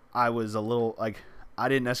 I was a little like I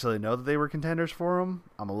didn't necessarily know that they were contenders for him.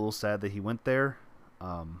 I'm a little sad that he went there,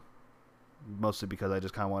 mostly because I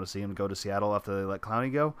just kind of want to see him go to Seattle after they let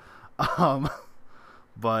Clowney go.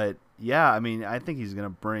 But yeah, I mean, I think he's gonna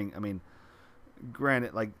bring. I mean,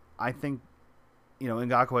 granted, like I think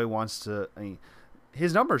Ngakoue wants to. I mean,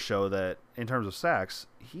 his numbers show that in terms of sacks,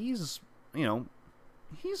 he's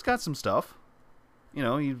got some stuff.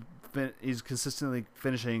 He's consistently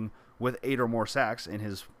finishing with 8 or more sacks in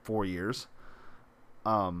his 4 years.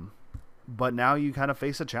 But now you kind of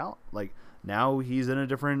face a challenge. Like now he's in a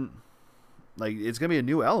different Like, it's going to be a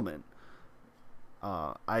new element.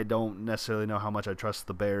 I don't necessarily know how much I trust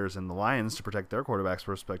the Bears and the Lions to protect their quarterbacks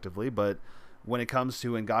respectively, but when it comes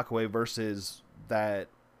to Ngakoue versus that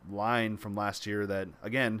line from last year that,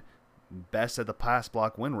 again, best at the pass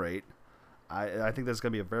block win rate, I think that's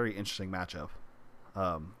going to be a very interesting matchup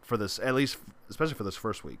for this, at least, especially for this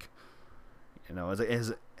first week. You know,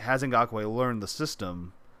 has Ngakoue learned the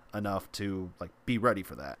system enough to like be ready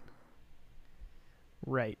for that?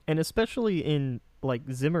 Right. And especially in like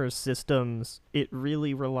Zimmer's systems, it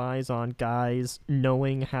really relies on guys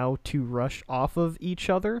knowing how to rush off of each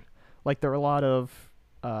other. Like there are a lot of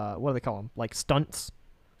what do they call them? Like stunts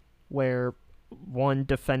where one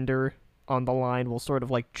defender on the line will sort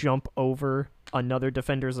of like jump over another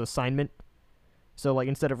defender's assignment. So like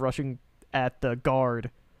instead of rushing at the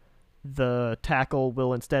guard, the tackle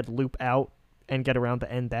will instead loop out and get around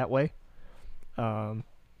the end that way.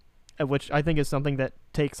 Which I think is something that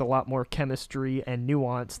takes a lot more chemistry and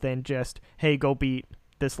nuance than just, hey, go beat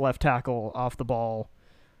this left tackle off the ball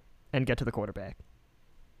and get to the quarterback.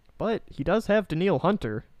 But he does have Danielle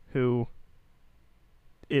Hunter, who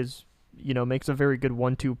is, makes a very good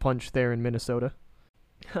 1-2 punch there in Minnesota.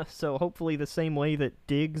 So hopefully the same way that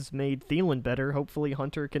Diggs made Thielen better, hopefully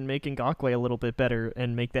Hunter can make Ngakoue a little bit better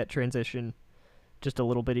and make that transition just a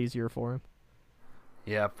little bit easier for him.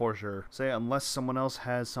 Yeah, for sure. Say, unless someone else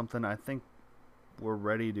has something, I think we're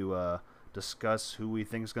ready to discuss who we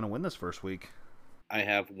think is going to win this first week. I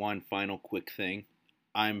have one final quick thing.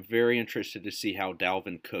 I'm very interested to see how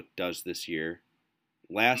Dalvin Cook does this year.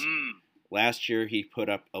 Last year he put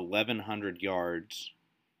up 1,100 yards,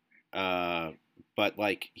 but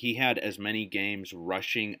like he had as many games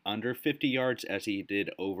rushing under 50 yards as he did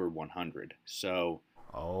over 100. So.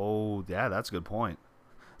 Oh, yeah, that's a good point.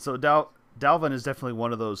 So Dalvin is definitely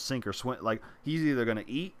one of those sink or swim. Like, he's either going to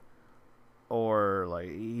eat or, like,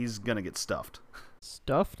 he's going to get stuffed.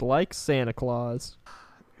 Stuffed like Santa Claus.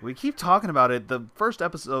 We keep talking about it. The first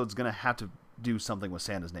episode's going to have to do something with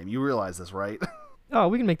Santa's name. You realize this, right? Oh,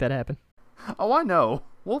 we can make that happen. Oh, I know.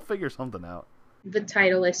 We'll figure something out. The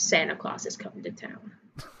title is Santa Claus is Coming to Town.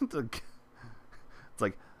 It's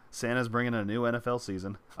like Santa's bringing a new NFL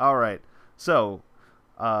season. All right. So,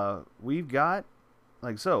 we've got...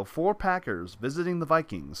 4 Packers visiting the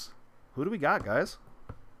Vikings. Who do we got, guys?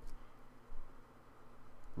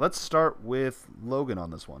 Let's start with Logan on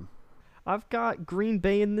this one. I've got Green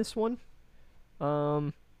Bay in this one.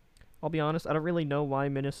 I'll be honest, I don't really know why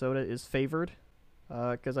Minnesota is favored.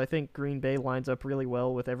 Because I think Green Bay lines up really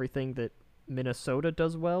well with everything that Minnesota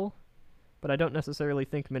does well. But I don't necessarily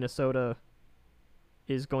think Minnesota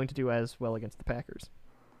is going to do as well against the Packers.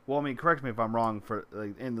 Well, I mean, correct me if I'm wrong. For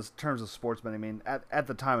in the terms of sportsmen, I mean, at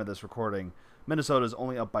the time of this recording, Minnesota's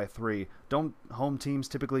only up by 3. Don't home teams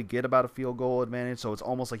typically get about a field goal advantage? So it's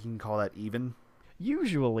almost like you can call that even.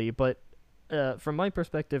 Usually, but from my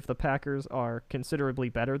perspective, the Packers are considerably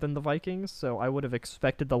better than the Vikings. So I would have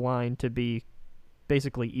expected the line to be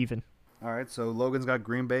basically even. All right, so Logan's got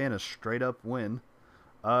Green Bay in a straight up win.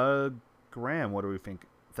 Graham, what are we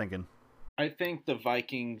thinking? I think the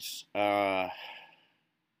Vikings.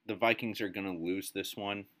 The Vikings are going to lose this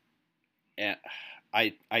one. And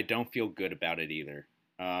I don't feel good about it either.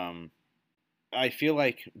 I feel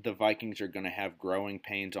like the Vikings are going to have growing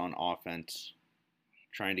pains on offense,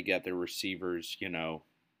 trying to get their receivers,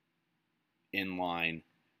 in line.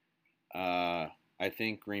 I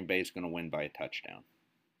think Green Bay is going to win by a touchdown.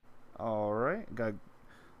 All right. Got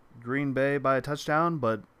Green Bay by a touchdown,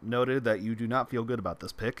 but noted that you do not feel good about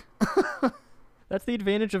this pick. That's the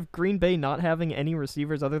advantage of Green Bay not having any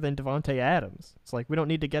receivers other than Devontae Adams. It's like we don't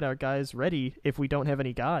need to get our guys ready if we don't have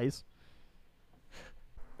any guys.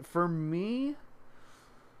 For me,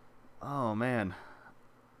 oh man,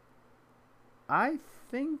 I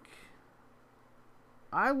think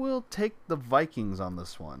I will take the Vikings on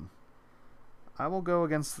this one. I will go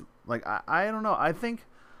against, I don't know. I think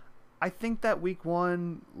that week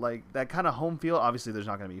 1, that kind of home field, obviously there's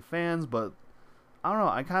not going to be fans, but I don't know.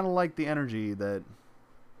 I kind of like the energy that,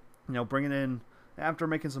 bringing in after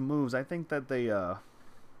making some moves. I think that they, I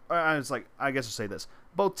guess I'll say this.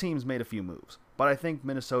 Both teams made a few moves, but I think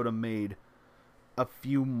Minnesota made a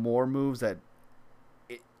few more moves that,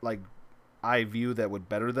 I view that would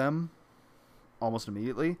better them almost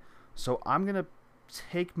immediately. So I'm going to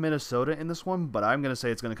take Minnesota in this one, but I'm going to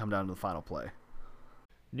say it's going to come down to the final play.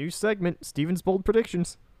 New segment, Steven's bold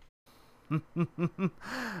predictions.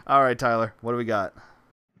 All right, Tyler, what do we got?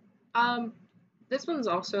 This one's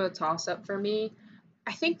also a toss-up for me.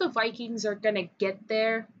 I think the Vikings are going to get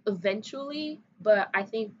there eventually, but I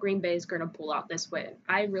think Green Bay is going to pull out this win.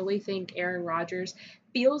 I really think Aaron Rodgers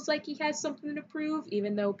feels like he has something to prove,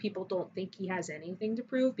 even though people don't think he has anything to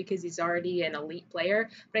prove because he's already an elite player.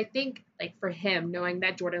 But I think like for him, knowing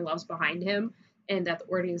that Jordan Love's behind him and that the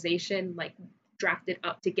organization like drafted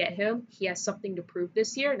up to get him, he has something to prove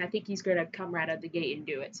this year, and I think he's gonna come right out of the gate and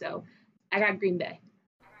do it. So I got Green Bay.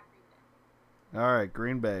 All right,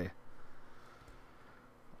 Green Bay.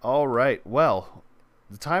 All right, well,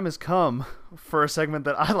 the time has come for a segment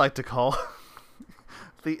that I like to call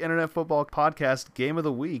the Internet Football Podcast Game of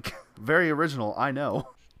the Week. Very original, I know.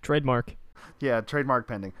 Trademark. Yeah, trademark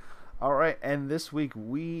pending. All right, and this week,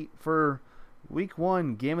 for Week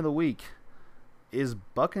 1 Game of the Week is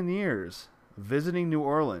Buccaneers visiting New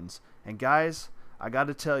Orleans. And guys, I got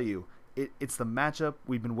to tell you, it's the matchup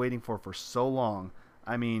we've been waiting for so long.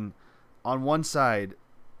 I mean, on one side,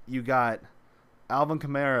 you got Alvin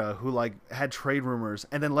Kamara, who had trade rumors,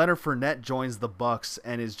 and then Leonard Fournette joins the Bucs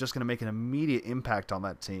and is just going to make an immediate impact on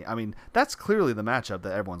that team. I mean, that's clearly the matchup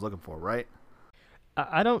that everyone's looking for, right?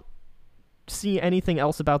 I don't see anything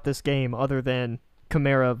else about this game other than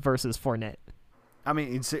Kamara versus Fournette. I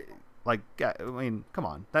mean, come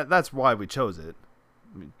on, that's why we chose it.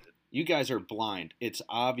 I mean, you guys are blind. It's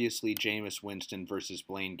obviously Jameis Winston versus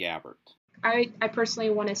Blaine Gabbert. I personally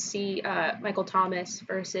want to see Michael Thomas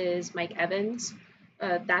versus Mike Evans.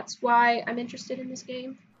 That's why I'm interested in this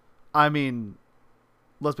game. I mean,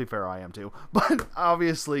 let's be fair, I am too. But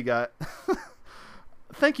obviously,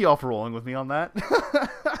 thank you all for rolling with me on that.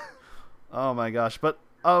 Oh my gosh! But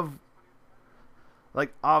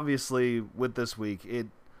obviously, with this week,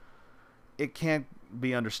 it can't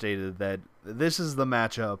be understated that this is the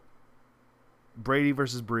matchup, Brady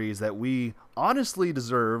versus Breeze, that we honestly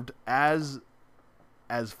deserved as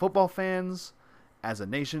football fans, as a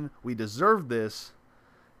nation. We deserved this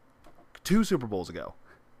 2 Super Bowls ago.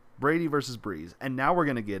 Brady versus Breeze. And now we're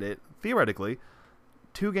going to get it, theoretically,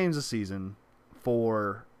 2 games a season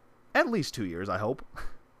for at least 2 years, I hope.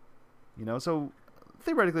 So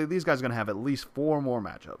theoretically, these guys are going to have at least 4 more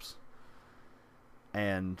matchups.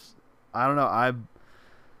 And I don't know,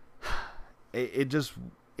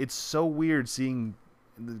 it's so weird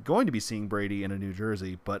going to be seeing Brady in a New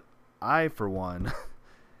Jersey, but I, for one,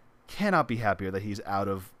 cannot be happier that he's out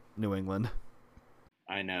of New England.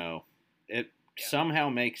 I know. It somehow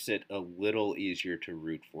makes it a little easier to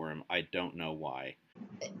root for him. I don't know why.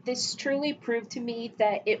 This truly proved to me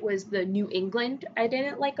that it was the New England I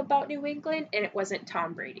didn't like about New England, and it wasn't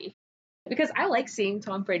Tom Brady. Because I like seeing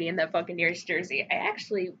Tom Brady in that Buccaneers jersey. I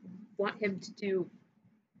actually want him to do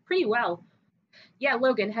pretty well. Yeah,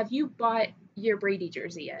 Logan, have you bought your Brady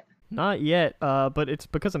jersey yet? Not yet, but it's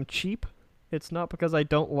because I'm cheap. It's not because I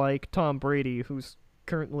don't like Tom Brady, who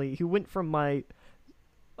went from my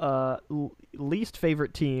least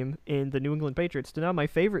favorite team in the New England Patriots to now my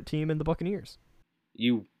favorite team in the Buccaneers.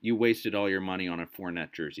 You wasted all your money on a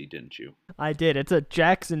Fournette jersey, didn't you? I did. It's a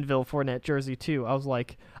Jacksonville Fournette jersey, too. I was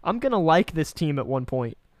like, I'm going to like this team at one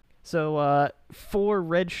point. So 4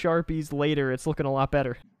 red Sharpies later, it's looking a lot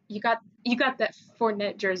better. You got that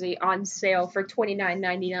Fournette jersey on sale for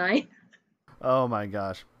 $29.99. Oh my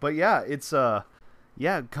gosh. But yeah, it's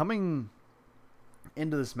coming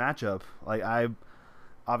into this matchup,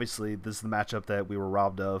 obviously this is the matchup that we were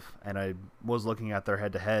robbed of, and I was looking at their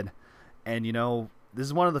head to head, and this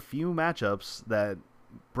is one of the few matchups that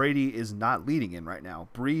Brady is not leading in right now.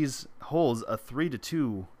 Breeze holds a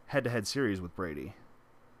 3-2 head to head series with Brady.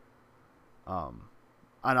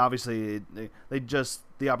 And obviously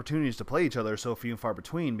the opportunities to play each other are so few and far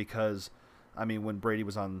between, because I mean, when Brady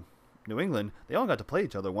was on New England, they all got to play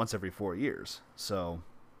each other once every 4 years. So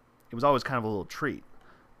it was always kind of a little treat.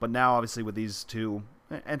 But now, obviously, with these two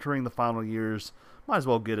entering the final years, might as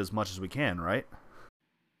well get as much as we can, right?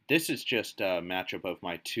 This is just a matchup of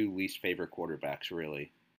my 2 least favorite quarterbacks,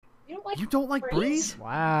 really. You don't like Breeze?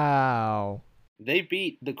 Wow. They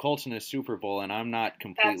beat the Colts in a Super Bowl, and I'm not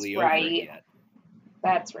completely over it yet.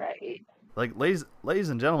 That's right. Ladies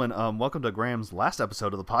and gentlemen, welcome to Graham's last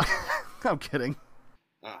episode of the podcast. I'm kidding.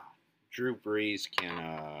 Drew Brees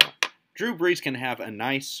can have a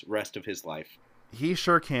nice rest of his life. He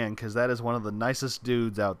sure can, because that is one of the nicest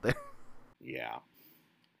dudes out there. Yeah.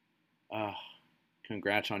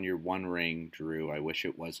 Congrats on your 1 ring, Drew. I wish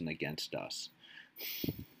it wasn't against us.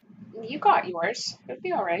 You got yours. It'll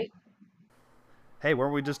be all right. Hey,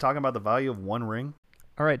 weren't we just talking about the value of 1 ring?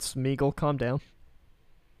 All right, Smeagol, calm down.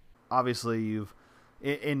 Obviously,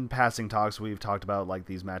 in passing talks, we've talked about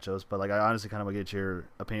these matchups, but I honestly kind of want to get your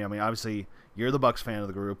opinion. I mean, obviously, you're the Bucs fan of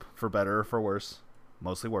the group, for better or for worse,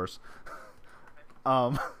 mostly worse.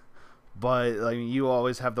 But you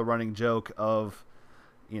always have the running joke of,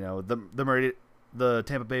 the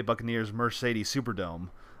Tampa Bay Buccaneers Mercedes Superdome.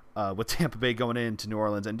 with Tampa Bay going into New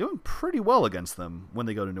Orleans and doing pretty well against them when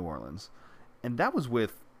they go to New Orleans. And that was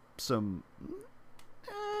with some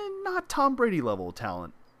not Tom Brady level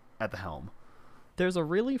talent at the helm. There's a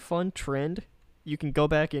really fun trend. You can go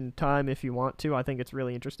back in time if you want to. I think it's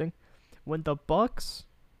really interesting. When the Bucks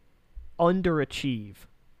underachieve,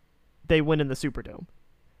 they win in the Superdome.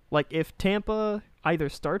 Like, if Tampa either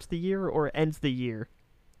starts the year or ends the year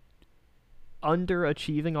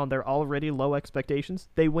underachieving on their already low expectations,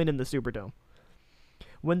 they win in the Superdome.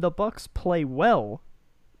 When the Bucks play well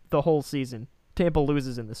the whole season, Tampa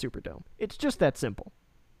loses in the Superdome. It's just that simple.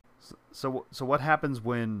 So what happens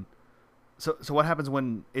when what happens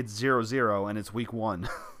when it's 0-0 and it's week 1?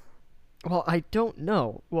 Well, I don't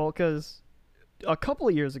know. Well, because a couple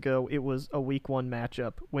of years ago, it was a week 1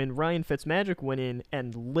 matchup when Ryan Fitzmagic went in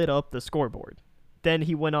and lit up the scoreboard. Then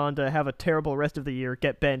he went on to have a terrible rest of the year,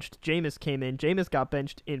 get benched. Jameis came in. Jameis got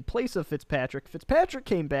benched in place of Fitzpatrick. Fitzpatrick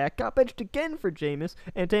came back, got benched again for Jameis,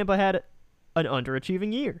 and Tampa had an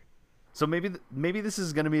underachieving year. So maybe this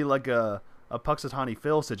is going to be like a Puxatawny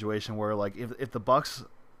Phil situation where, like, if the Bucks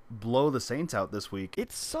blow the Saints out this week,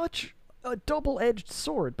 it's such a double-edged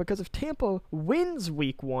sword, because if Tampa wins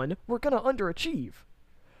week 1, we're going to underachieve.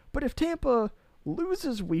 But if Tampa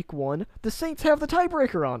loses week 1, the Saints have the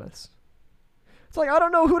tiebreaker on us. It's like, I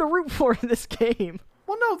don't know who to root for in this game.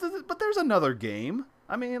 Well, no, but there's another game.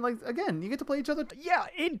 I mean, like, again, you get to play each other. Yeah,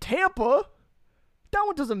 in Tampa. That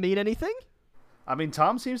one doesn't mean anything. I mean,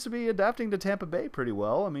 Tom seems to be adapting to Tampa Bay pretty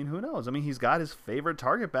well. I mean, who knows? I mean, he's got his favorite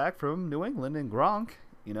target back from New England and Gronk,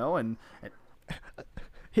 you know, and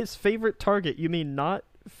his favorite target, you mean not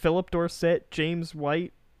Philip Dorsett, James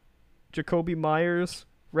White, Jacoby Myers,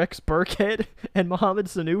 Rex Burkhead, and Mohamed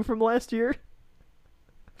Sanu from last year?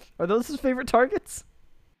 Are those his favorite targets?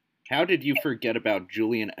 How did you forget about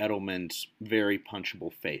Julian Edelman's very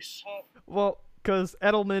punchable face? Well, because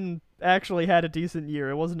Edelman actually had a decent year.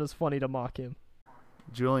 It wasn't as funny to mock him.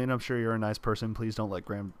 Julian, I'm sure you're a nice person. Please don't let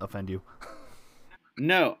Graham offend you.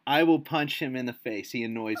 No, I will punch him in the face. He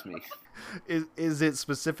annoys me. Is it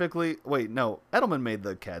specifically... Wait, no. Edelman made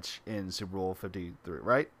the catch in Super Bowl 53,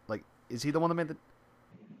 right? Like, is he the one that made the...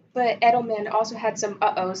 But Edelman also had some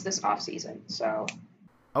uh-ohs this offseason, so...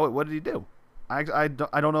 Oh, wait, what did he do? I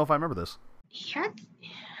don't know if I remember this. He had...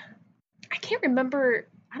 I can't remember...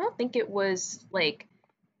 I don't think it was, like,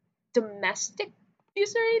 domestic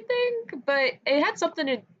abuse or anything, but it had something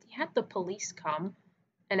to... He had the police come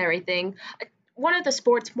and everything. One of the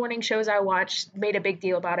sports morning shows I watched made a big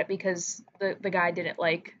deal about it because the guy didn't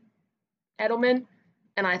like Edelman,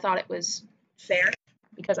 and I thought it was fair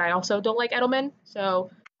because I also don't like Edelman, so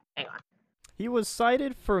hang on. He was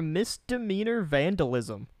cited for misdemeanor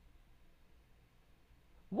vandalism.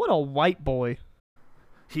 What a white boy.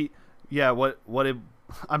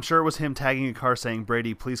 I'm sure it was him tagging a car saying,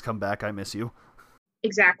 "Brady, please come back, I miss you."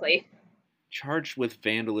 Exactly. Charged with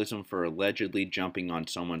vandalism for allegedly jumping on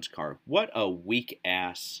someone's car. What a weak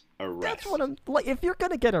ass arrest. That's what I'm like. If you're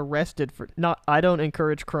gonna get arrested for I don't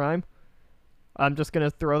encourage crime. I'm just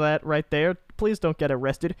gonna throw that right there. Please don't get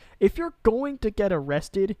arrested. If you're going to get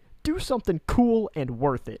arrested, do something cool and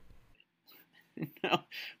worth it. No,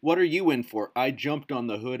 what are you in for? I jumped on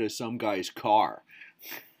the hood of some guy's car.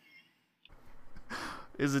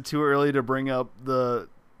 Is it too early to bring up the...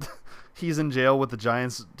 He's in jail with the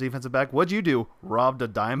Giants defensive back. What'd you do? Robbed a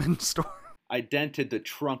diamond store? I dented the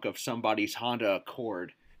trunk of somebody's Honda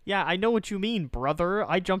Accord. Yeah, I know what you mean, brother.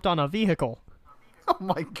 I jumped on a vehicle. Oh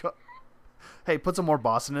my god. Hey, put some more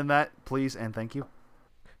Boston in that, please, and thank you.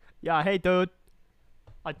 Yeah, hey, dude.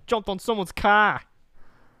 I jumped on someone's car.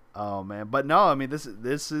 Oh, man. But no, I mean, this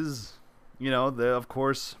is, of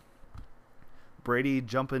course, Brady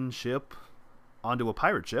jumping ship onto a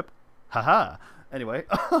pirate ship. Haha. Anyway.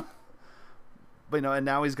 But, and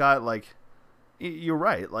now he's got, like, you're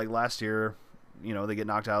right. Like, last year, they get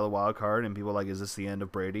knocked out of the wild card, and people are like, is this the end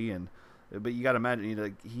of Brady? But you got to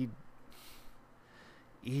imagine,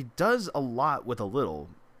 he does a lot with a little,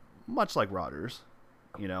 much like Rodgers,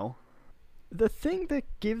 The thing that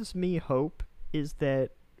gives me hope is that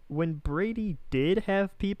when Brady did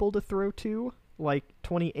have people to throw to, like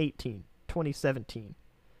 2018, 2017,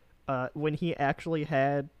 when he actually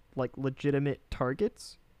had, like, legitimate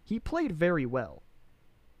targets, he played very well.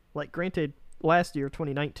 Like, granted, last year,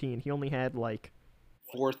 2019, he only had, like...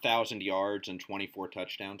 4,000 yards and 24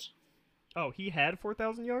 touchdowns. Oh, he had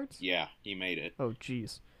 4,000 yards? Yeah, he made it. Oh,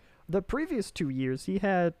 jeez. The previous 2 years, he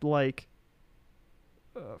had, like,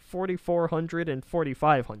 4,400 and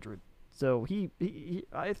 4,500. So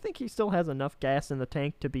I think he still has enough gas in the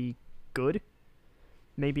tank to be good.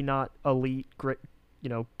 Maybe not elite,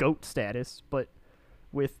 GOAT status, but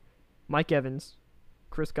with Mike Evans,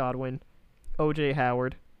 Chris Godwin, O.J.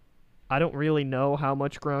 Howard. I don't really know how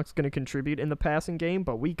much Gronk's going to contribute in the passing game,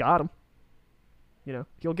 but we got him. You know,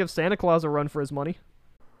 he'll give Santa Claus a run for his money.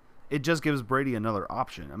 It just gives Brady another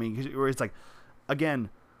option. I mean, it's like, again,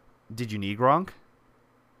 did you need Gronk?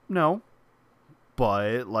 No.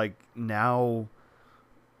 But, like, now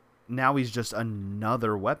he's just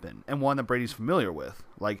another weapon, and one that Brady's familiar with.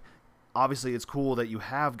 Like, obviously it's cool that you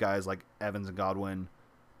have guys like Evans and Godwin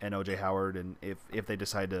and O.J. Howard, and if they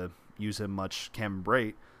decide to use him much, Cam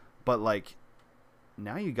Brate. But, like,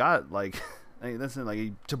 now you got, like, that's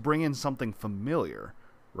like to bring in something familiar,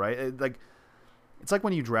 right? It's like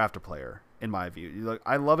when you draft a player, in my view.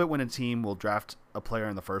 I love it when a team will draft a player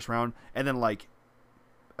in the first round, and then, like,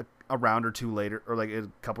 a round or two later, or like a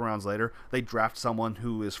couple rounds later, they draft someone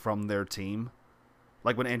who is from their team.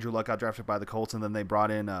 Like when Andrew Luck got drafted by the Colts, and then they brought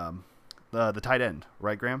in the tight end,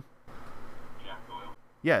 right, Graham? Jack Doyle.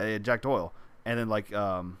 Yeah, Jack Doyle. And then, like,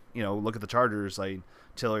 look at the Chargers, like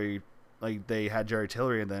Tillery, like they had Jerry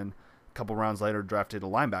Tillery, and then a couple rounds later drafted a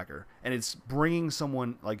linebacker. And it's bringing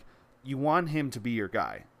someone, like, you want him to be your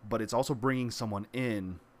guy, but it's also bringing someone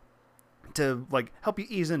in to, like, help you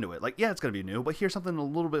ease into it. Like, yeah, it's going to be new, but here's something a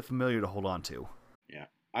little bit familiar to hold on to. Yeah.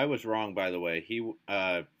 I was wrong, by the way.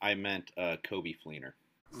 I meant Kobe Fleener.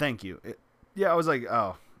 Thank you. I was like,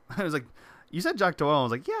 oh. I was like, you said Jack Doyle. I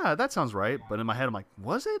was like, yeah, that sounds right. But in my head, I'm like,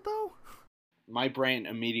 was it, though? My brain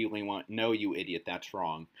immediately went, no, you idiot, that's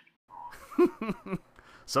wrong.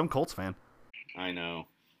 Some Colts fan. I know.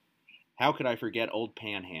 How could I forget old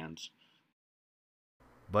Pan Hands?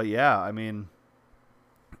 But yeah, I mean,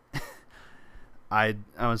 I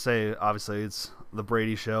would say obviously it's the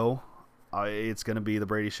Brady show. It's going to be the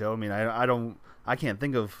Brady show. I mean, I can't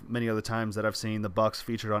think of many other times that I've seen the Bucs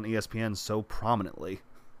featured on ESPN so prominently.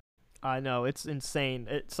 I know, it's insane.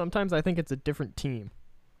 Sometimes I think it's a different team.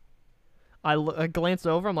 I glanced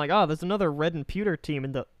over, I'm like, oh, there's another red and pewter team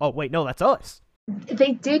in the... Oh, wait, no, that's us.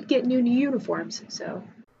 They did get new uniforms, so...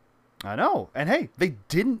 I know. And hey, they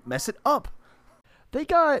didn't mess it up. They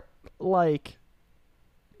got, like,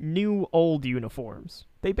 new old uniforms.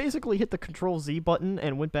 They basically hit the Control-Z button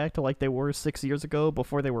and went back to like they were 6 years ago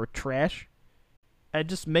before they were trash. And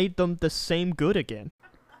just made them the same good again.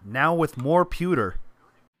 Now with more pewter.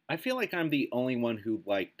 I feel like I'm the only one who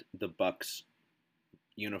liked the Bucs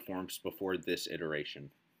uniforms before this iteration.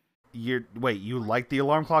 You like the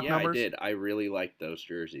alarm clock numbers? Yeah, I did. I really liked those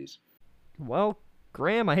jerseys. Well,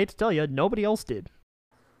 Graham, I hate to tell you, nobody else did.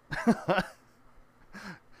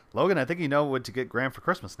 Logan, I think you know what to get Graham for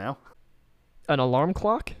Christmas now. An alarm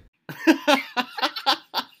clock?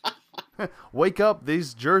 Wake up,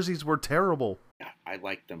 these jerseys were terrible. I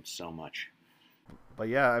liked them so much. But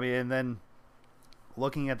yeah, I mean, and then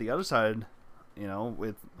looking at the other side, you know,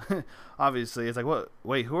 with obviously it's like, what?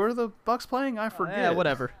 Wait, who are the Bucs playing? I forget. Yeah,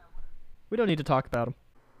 whatever. We don't need to talk about them.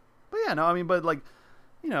 But yeah, no, I mean, but like,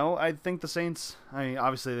 you know, I think the Saints. I mean,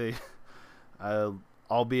 obviously they,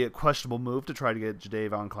 albeit questionable move to try to get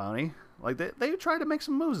Jadeveon Clowney. Like they tried to make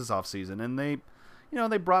some moves this offseason, and they, you know,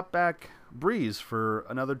 they brought back Breeze for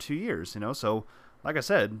another 2 years. You know, so like I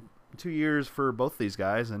said, 2 years for both these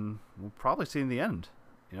guys, and we'll probably see in the end.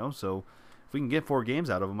 You know, so if we can get 4 games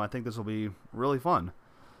out of them, I think this will be really fun.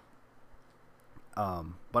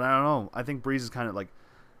 But I don't know. I think Breeze is kind of like,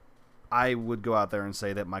 I would go out there and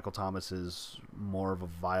say that Michael Thomas is more of a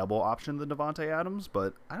viable option than Devontae Adams,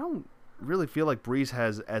 but I don't really feel like Breeze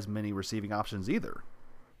has as many receiving options either.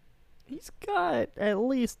 He's got at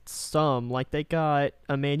least some. Like, they got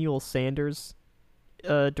Emmanuel Sanders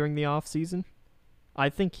during the offseason. I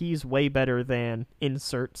think he's way better than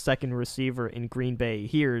insert second receiver in Green Bay.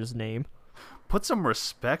 Here's name. Put some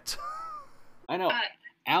respect. I know.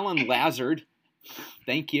 Alan Lazard.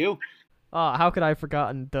 Thank you. How could I have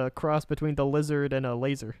forgotten the cross between the lizard and a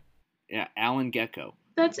laser? Yeah, Alan Gecko.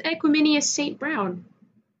 That's Equiminius St. Brown.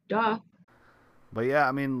 Duh. But yeah,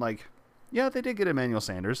 I mean, like, yeah, they did get Emmanuel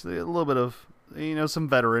Sanders. A little bit of, you know, some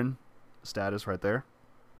veteran status right there.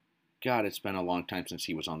 God, it's been a long time since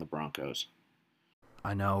he was on the Broncos.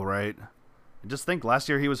 I know, right? Just think, last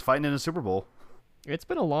year he was fighting in a Super Bowl. It's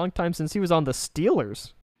been a long time since he was on the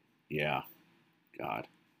Steelers. Yeah. God.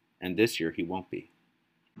 And this year he won't be.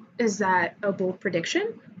 Is that a bold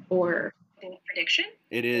prediction? Or...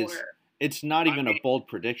 It is. It's not even a bold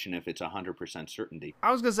prediction if it's 100% certainty.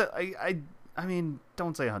 I was going to say, I mean,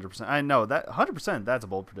 don't say 100%. I know that 100%, that's a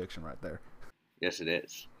bold prediction right there. Yes, it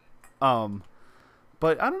is.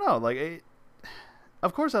 But I don't know. Like,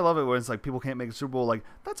 of course I love it when it's like people can't make a Super Bowl. Like,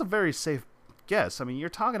 that's a very safe guess. I mean, you're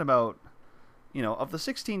talking about, you know, of the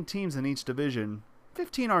 16 teams in each division,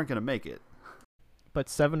 15 aren't going to make it. But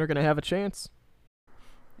 7 are going to have a chance.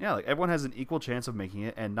 Yeah, like everyone has an equal chance of making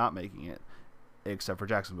it and not making it, except for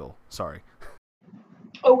Jacksonville. Sorry.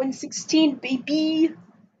 0-16, baby.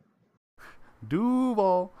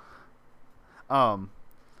 Duval.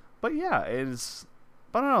 But yeah, it's.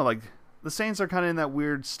 But I don't know. Like the Saints are kind of in that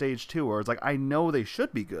weird stage too, where it's like I know they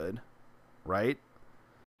should be good, right?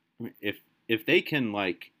 If they can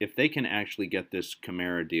actually get this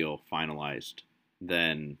Kamara deal finalized,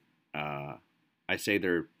 then I say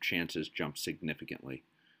their chances jump significantly.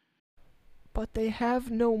 But they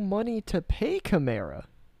have no money to pay Kamara.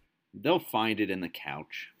 They'll find it in the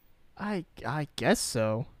couch. I guess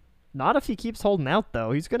so. Not if he keeps holding out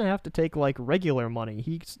though. He's gonna have to take like regular money.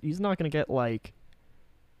 He's not gonna get like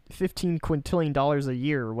 $15 quintillion a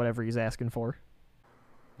year or whatever he's asking for.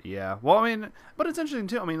 Yeah. Well, I mean, but it's interesting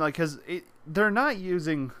too. I mean, like, because they're not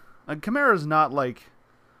using. Kamara's not like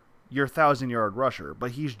your 1,000-yard rusher,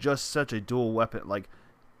 but he's just such a dual weapon. Like,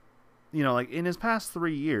 like in his past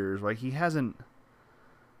 3 years, like he hasn't.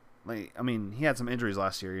 Like, I mean, he had some injuries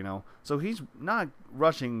last year, so he's not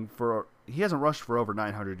rushing for. He hasn't rushed for over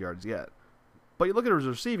 900 yards yet. But you look at his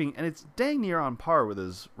receiving, and it's dang near on par with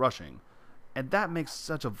his rushing, and that makes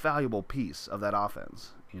such a valuable piece of that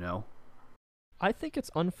offense. I think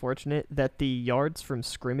it's unfortunate that the yards from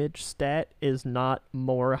scrimmage stat is not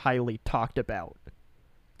more highly talked about.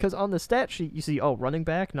 Because on the stat sheet, you see, running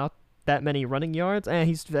back, not that many running yards,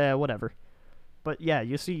 he's whatever. But yeah,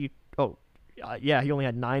 you see, he only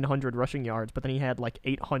had 900 rushing yards, but then he had like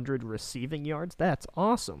 800 receiving yards. That's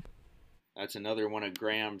awesome. That's another one of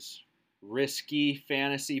Graham's risky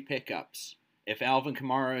fantasy pickups. If Alvin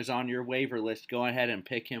Kamara is on your waiver list, go ahead and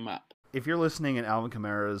pick him up. If you're listening and Alvin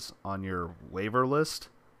Kamara's on your waiver list,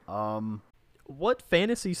 what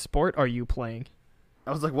fantasy sport are you playing?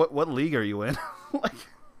 I was like, what league are you in? Like,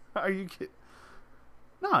 are you kidding?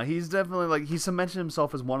 No, he's definitely like he cemented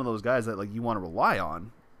himself as one of those guys that like you want to rely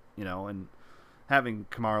on, and having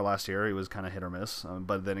Kamara last year, he was kind of hit or miss,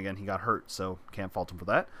 but then again he got hurt, so can't fault him for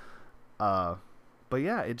that. But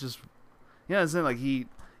yeah, it's like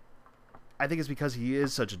I think it's because he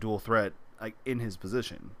is such a dual threat, like in his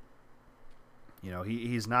position.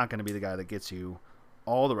 He's not going to be the guy that gets you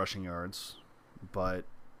all the rushing yards, but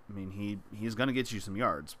I mean he's going to get you some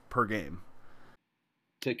yards per game.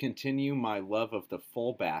 To continue my love of the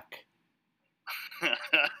fullback,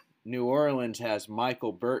 New Orleans has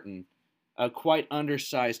Michael Burton, a quite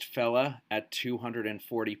undersized fella at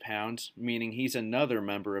 240 pounds, meaning he's another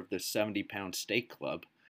member of the 70-pound steak club.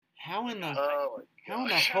 How in the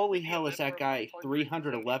holy hell is that guy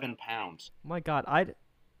 311 pounds? My God, I'd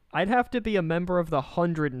have to be a member of the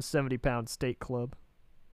 170-pound steak club.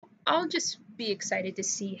 I'll just be excited to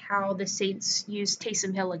see how the Saints use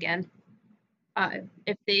Taysom Hill again.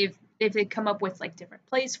 If they come up with like different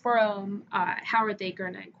plays for him, how are they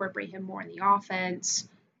going to incorporate him more in the offense?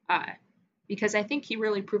 Because I think he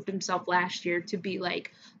really proved himself last year to be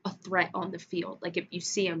like a threat on the field. Like if you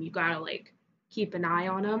see him, you gotta like keep an eye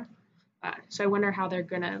on him. So I wonder how they're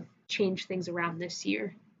gonna change things around this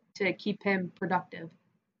year to keep him productive.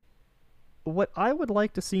 What I would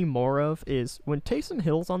like to see more of is when Taysom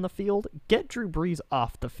Hill's on the field, get Drew Brees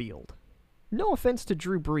off the field. No offense to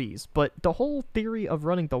Drew Brees, but the whole theory of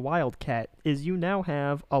running the Wildcat is you now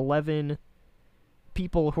have 11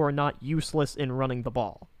 people who are not useless in running the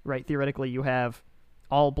ball, right? Theoretically, you have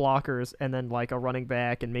all blockers and then like a running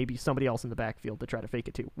back and maybe somebody else in the backfield to try to fake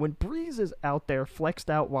it to. When Brees is out there flexed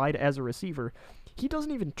out wide as a receiver, he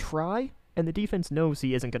doesn't even try, and the defense knows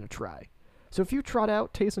he isn't going to try. So if you trot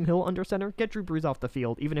out Taysom Hill under center, get Drew Brees off the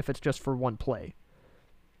field, even if it's just for one play.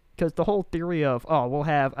 Because the whole theory of, we'll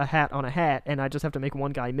have a hat on a hat, and I just have to make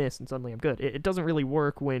one guy miss, and suddenly I'm good. It doesn't really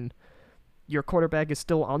work when your quarterback is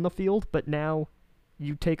still on the field, but now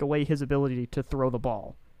you take away his ability to throw the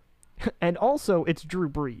ball. And also, it's Drew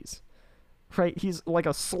Brees, right? He's like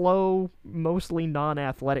a slow, mostly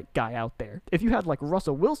non-athletic guy out there. If you had, like,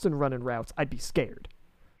 Russell Wilson running routes, I'd be scared.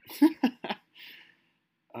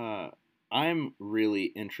 I'm really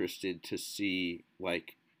interested to see,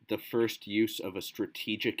 like, the first use of a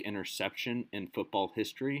strategic interception in football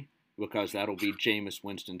history, because that'll be Jameis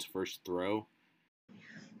Winston's first throw.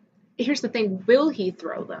 Here's the thing, will he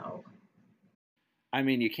throw, though? I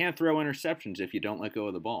mean, you can't throw interceptions if you don't let go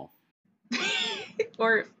of the ball.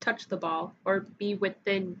 Or touch the ball, or be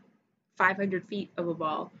within 500 feet of a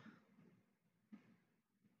ball.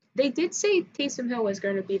 They did say Taysom Hill was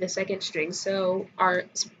going to be the second string, so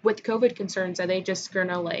with COVID concerns, are they just going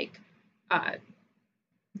to, like,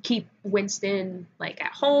 keep Winston, like,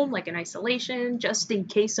 at home, like, in isolation, just in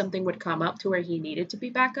case something would come up to where he needed to be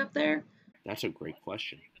back up there? That's a great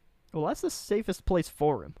question. Well, that's the safest place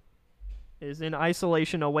for him, is in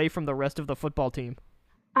isolation away from the rest of the football team.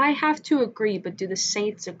 I have to agree, but do the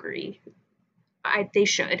Saints agree? They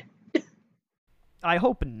should. I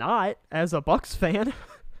hope not, as a Bucks fan.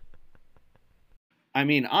 I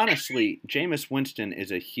mean, honestly, Jameis Winston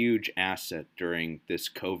is a huge asset during this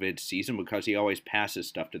COVID season because he always passes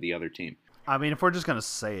stuff to the other team. I mean, if we're just gonna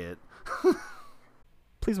say it,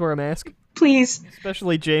 Please wear a mask, Please.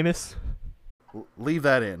 especially Jameis. leave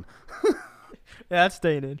that in. Yeah, that's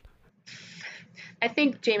staying in. I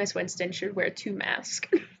think Jameis Winston should wear 2 masks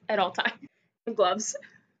at all times, and gloves,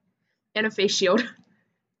 and a face shield,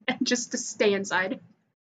 and just to stay inside.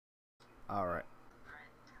 All right.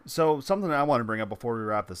 So something that I want to bring up before we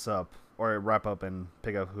wrap this up, or wrap up and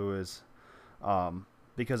pick up who is,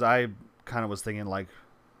 because I kind of was thinking like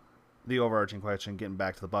the overarching question, getting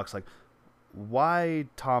back to the Bucks, like why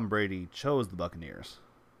Tom Brady chose the Buccaneers,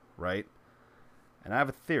 right? And I have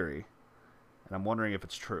a theory, and I'm wondering if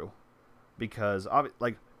it's true, because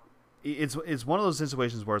like it's one of those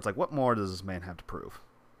situations where it's like, what more does this man have to prove?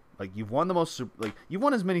 Like you've won you've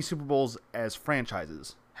won as many Super Bowls as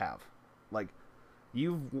franchises have, like.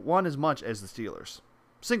 You've won as much as the Steelers,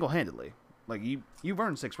 single-handedly. Like, you've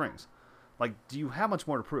earned 6 rings. Like, do you have much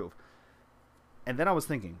more to prove? And then I was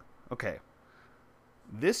thinking, okay,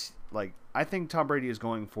 I think Tom Brady is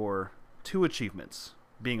going for 2 achievements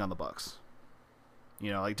being on the Bucks.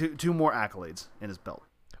 You know, like two more accolades in his belt.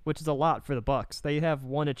 Which is a lot for the Bucks. They have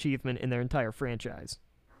 1 achievement in their entire franchise.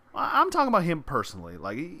 I'm talking about him personally.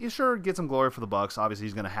 Like, he sure gets some glory for the Bucks. Obviously,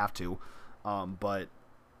 he's going to have to. But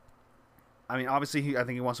I mean, obviously, I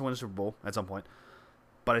think he wants to win a Super Bowl at some point.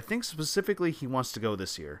 But I think specifically he wants to go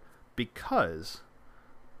this year because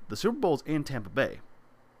the Super Bowl's in Tampa Bay.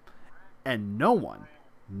 And no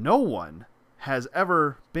one has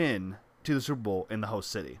ever been to the Super Bowl in the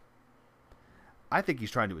host city. I think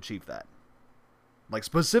he's trying to achieve that. Like,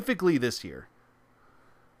 specifically this year.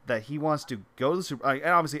 That he wants to go to the Super Bowl. And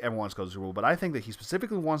obviously, everyone wants to go to the Super Bowl. But I think that he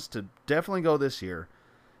specifically wants to definitely go this year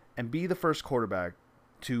and be the first quarterback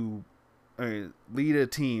to lead a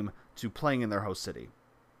team to playing in their host city.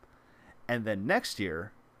 And then next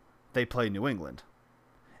year, they play New England.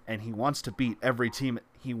 And he wants to beat every team.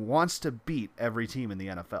 He wants to beat every team in the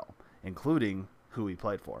NFL, including who he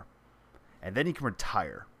played for. And then he can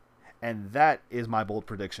retire. And that is my bold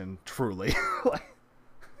prediction, truly.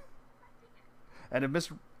 And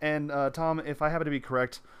if Tom, if I happen to be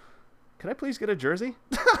correct, can I please get a jersey?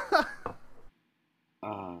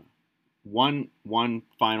 One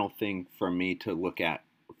final thing for me to look at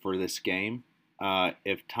for this game.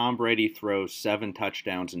 If Tom Brady throws 7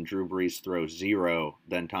 touchdowns and Drew Brees throws 0,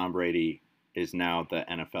 then Tom Brady is now the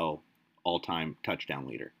NFL all-time touchdown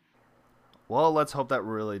leader. Well, let's hope that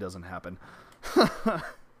really doesn't happen.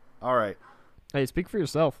 All right. Hey, speak for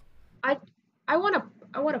yourself. I want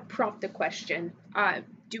to prompt the question.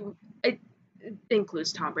 It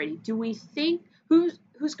includes Tom Brady. Do we think who's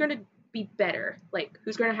going to be better? Like,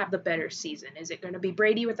 who's going to have the better season? Is it going to be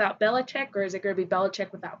Brady without Belichick, or is it going to be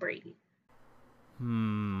Belichick without Brady?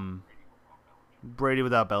 Brady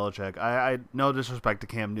without Belichick. I no disrespect to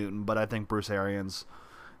Cam Newton, but I think Bruce Arians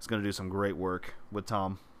is going to do some great work with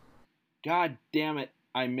Tom. God damn it.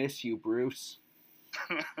 I miss you, Bruce.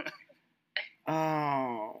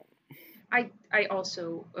 Oh. I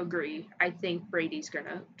also agree. I think Brady's going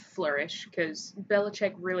to flourish because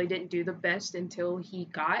Belichick really didn't do the best until he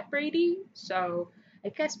got Brady. So I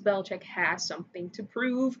guess Belichick has something to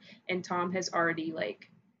prove, and Tom has already, like,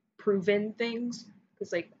 proven things.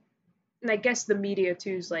 Because, like, and I guess the media,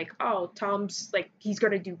 too, is like, oh, Tom's, like, he's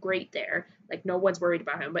going to do great there. Like, no one's worried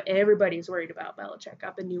about him, but everybody's worried about Belichick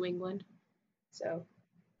up in New England. So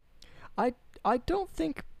I don't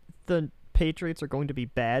think the Patriots are going to be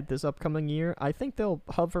bad this upcoming year. I think they'll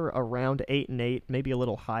hover around 8-8, maybe a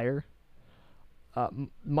little higher.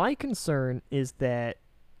 My concern is that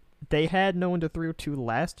they had no one to throw to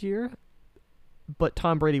last year, but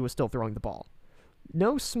Tom Brady was still throwing the ball.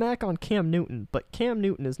 No smack on Cam Newton, but Cam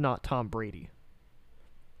Newton is not Tom Brady.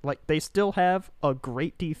 Like, they still have a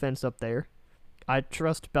great defense up there. I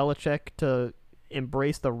trust Belichick to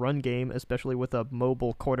embrace the run game, especially with a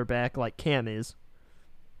mobile quarterback like Cam is.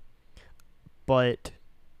 But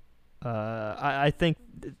I think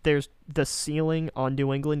there's the ceiling on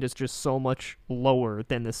New England is just so much lower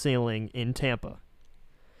than the ceiling in Tampa.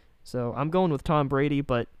 So I'm going with Tom Brady,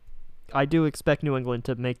 but I do expect New England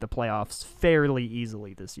to make the playoffs fairly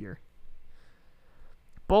easily this year.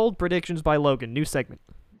 Bold predictions by Logan, new segment.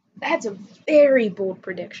 that's a very bold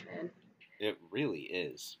prediction. It really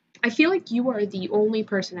is. I feel like you are the only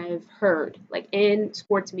person I've heard, like, in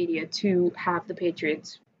sports media to have the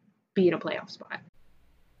Patriots be in a playoff spot.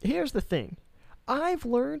 Here's the thing. I've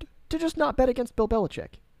learned to just not bet against Bill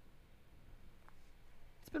Belichick.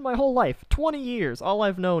 It's been my whole life. 20 years. All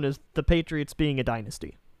I've known is the Patriots being a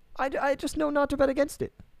dynasty. I just know not to bet against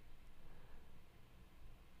it.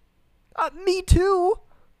 Me too!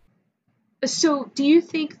 So, do you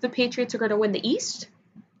think the Patriots are going to win the East?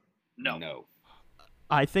 No.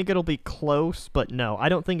 I think it'll be close, but no. I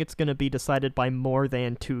don't think it's going to be decided by more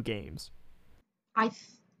than 2 games. I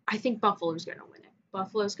think Buffalo's going to win it.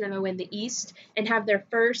 Buffalo's going to win the East and have their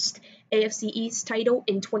first AFC East title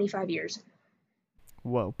in 25 years.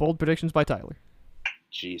 Whoa. Bold predictions by Tyler.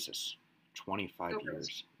 Jesus. 25 Go years.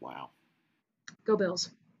 Bills. Wow. Go Bills.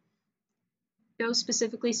 Go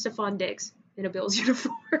specifically Stephon Diggs in a Bills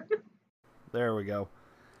uniform. There we go.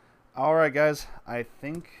 All right, guys. I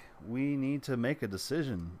think we need to make a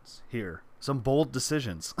decision here. Some bold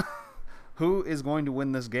decisions. Who is going to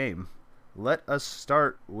win this game? Let us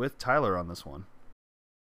start with Tyler on this one.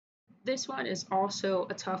 This one is also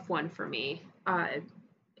a tough one for me.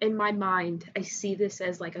 In my mind, I see this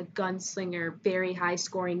as like a gunslinger, very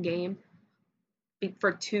high-scoring game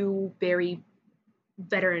for 2 very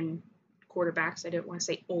veteran quarterbacks. I didn't want to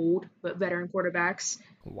say old, but veteran quarterbacks.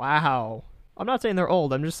 Wow. I'm not saying they're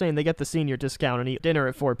old. I'm just saying they get the senior discount and eat dinner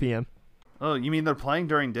at 4 p.m. Oh, you mean they're playing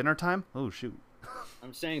during dinner time? Oh, shoot.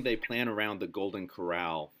 I'm saying they plan around the Golden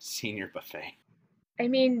Corral senior buffet. I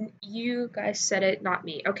mean, you guys said it, not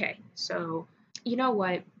me. Okay, so you know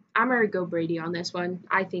what? I'm gonna go Brady on this one.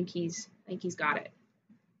 I think he's got it.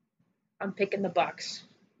 I'm picking the Bucks.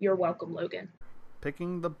 You're welcome, Logan.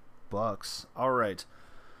 Picking the Bucks. All right.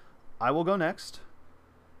 I will go next.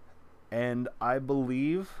 And I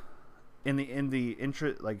believe in the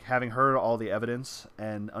interest, like having heard all the evidence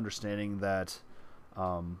and understanding that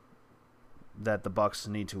that the Bucks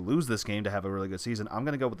need to lose this game to have a really good season, I'm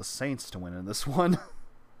going to go with the Saints to win in this one.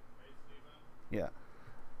 Yeah.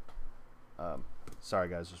 Sorry,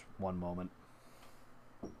 guys. Just one moment.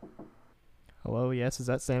 Hello, yes, is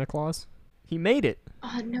that Santa Claus? He made it.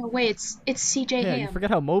 Oh no, wait, it's CJ Yeah, Ham. you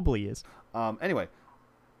forget how mobile he is. Anyway.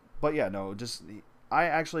 But yeah, no, just... I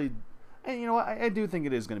actually... And you know what? I do think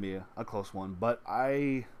it is going to be a close one. But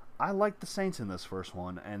I like the Saints in this first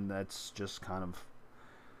one. And that's just kind of...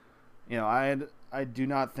 You know, I do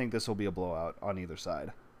not think this will be a blowout on either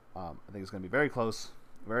side. I think it's going to be very close,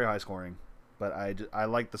 very high scoring. But I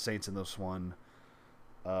like the Saints in this one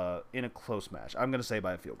in a close match. I'm going to say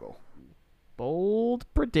by a field goal. Bold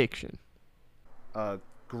prediction.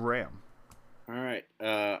 Graham. All right.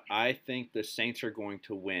 I think the Saints are going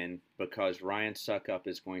to win because Ryan Suckup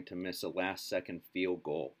is going to miss a last-second field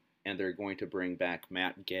goal, and they're going to bring back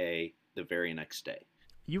Matt Gay the very next day.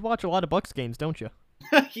 You watch a lot of Bucks games, don't you?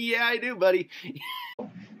 Yeah, I do, buddy.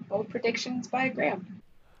 Bold predictions by Graham.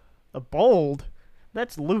 A bold?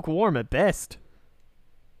 That's lukewarm at best.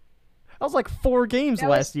 That was like 4 games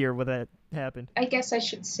last year when that happened. I guess I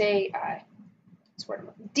should say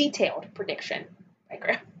detailed prediction by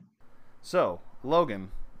Graham. So, Logan,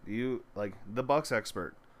 you like the Bucks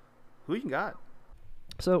expert. Who you got?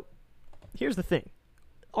 So, here's the thing.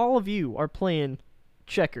 All of you are playing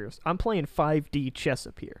checkers. I'm playing 5D chess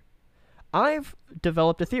up here. I've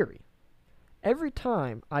developed a theory. Every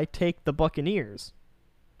time I take the Buccaneers,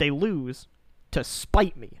 they lose to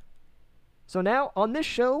spite me. So now, on this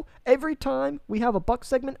show, every time we have a Bucs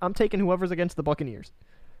segment, I'm taking whoever's against the Buccaneers.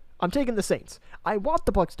 I'm taking the Saints. I want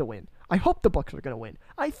the Bucs to win. I hope the Bucs are going to win.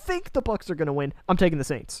 I think the Bucs are going to win. I'm taking the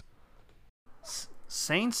Saints.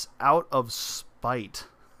 Saints out of spite.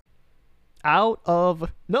 Out of...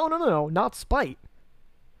 No, not spite.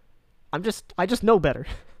 I just know better.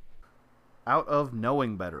 Out of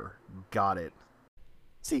knowing better. Got it.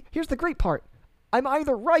 See, here's the great part. I'm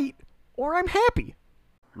either right or I'm happy.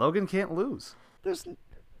 Logan can't lose. There's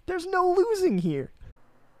no losing here.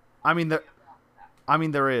 I mean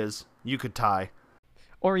there is. You could tie.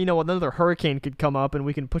 Or, another hurricane could come up and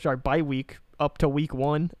we can push our bye week up to week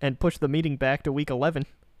 1 and push the meeting back to week 11.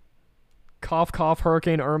 Cough, cough,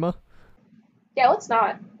 Hurricane Irma. Yeah, let's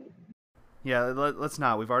not. Yeah, let's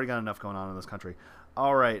not. We've already got enough going on in this country.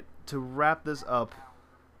 All right, to wrap this up,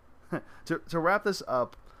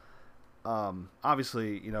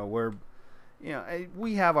 obviously,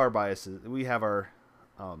 we have our biases. We have our,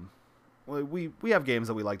 we have games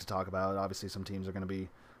that we like to talk about. Obviously, some teams are going to be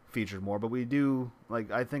featured more, but we do,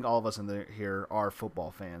 I think all of us here are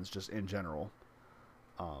football fans, just in general.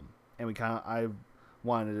 And I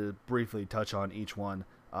wanted to briefly touch on each one.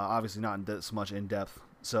 Obviously, not in this much in depth.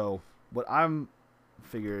 So, what I'm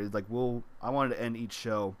figuring is I wanted to end each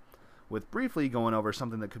show with briefly going over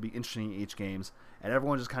something that could be interesting in each games, and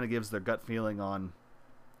everyone just kind of gives their gut feeling on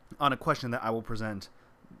a question that I will present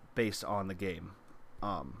based on the game.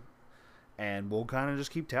 And we'll kind of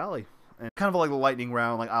just keep tally and kind of like the lightning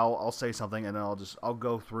round. Like I'll say something and then I'll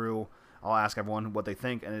go through. I'll ask everyone what they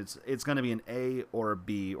think, and it's going to be an A or a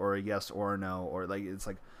B or a yes or a no, or like it's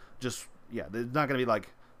like just there's not going to be like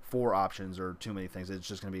 4 options or too many things. It's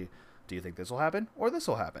just going to be, do you think this will happen or this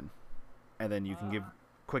will happen, and then you can give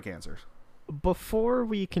quick answers. Before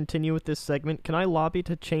we continue with this segment, can I lobby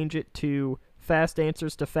to change it to fast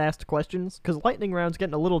answers to fast questions? Because lightning round's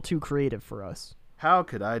getting a little too creative for us. How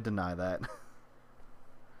could I deny that?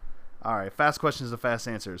 All right, fast questions to fast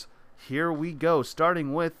answers. Here we go,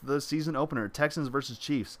 starting with the season opener, Texans versus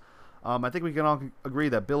Chiefs. I think we can all agree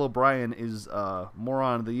that Bill O'Brien is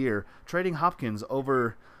moron of the year, trading Hopkins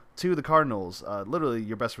over to the Cardinals, literally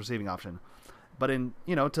your best receiving option. But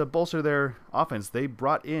to bolster their offense, they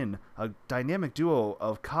brought in a dynamic duo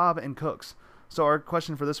of Cobb and Cooks. So our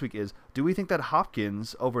question for this week is, do we think that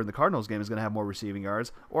Hopkins over in the Cardinals game is going to have more receiving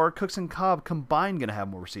yards, or are Cooks and Cobb combined going to have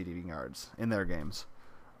more receiving yards in their games?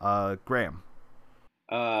 Graham.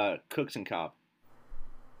 Cooks and Cobb.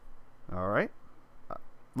 All right.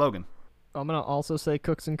 Logan. I'm going to also say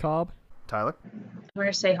Cooks and Cobb. Tyler. I'm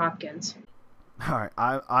gonna say Hopkins. All right.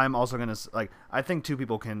 I'm also going to, I think 2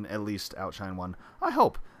 people can at least outshine one. I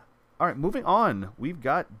hope. All right, moving on. We've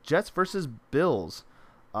got Jets versus Bills.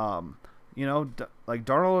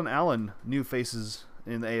 Darnold and Allen, new faces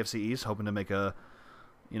in the AFC East, hoping to make a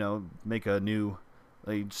new,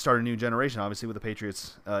 they start a new generation, obviously, with the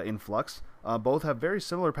Patriots influx. Both have very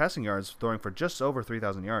similar passing yards, throwing for just over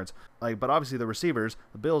 3,000 yards. But obviously the receivers,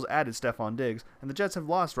 the Bills added Stephon Diggs, and the Jets have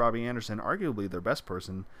lost Robbie Anderson, arguably their best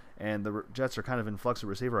person, and the Jets are kind of in flux at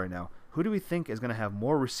receiver right now. Who do we think is going to have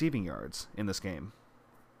more receiving yards in this game?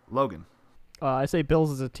 Logan. I say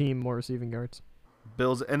Bills as a team, more receiving yards.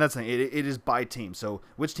 Bills, and that's the thing, it is by team. So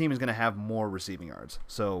which team is going to have more receiving yards?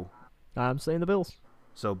 So I'm saying the Bills.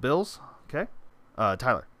 So Bills, okay.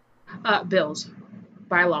 Tyler. Bills,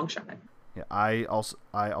 by a long shot. Yeah, I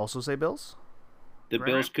also say Bills. The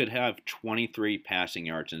Bills could have 23 passing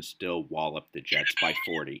yards and still wallop the Jets by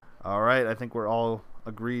 40. All right, I think we're all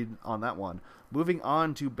agreed on that one. Moving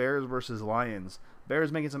on to Bears versus Lions.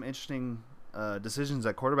 Bears making some interesting decisions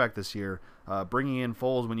at quarterback this year, bringing in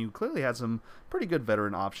Foles when you clearly had some pretty good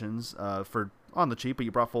veteran options for on the cheap, but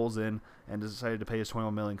you brought Foles in and decided to pay his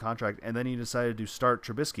 $21 million contract, and then you decided to start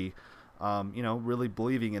Trubisky, really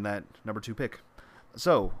believing in that number 2 pick.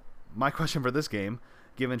 So my question for this game,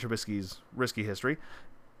 given Trubisky's risky history,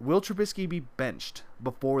 will Trubisky be benched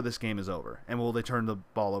before this game is over, and will they turn the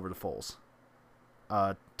ball over to Foles?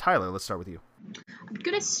 Tyler, let's start with you. I'm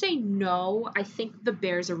going to say no. I think the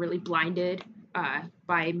Bears are really blinded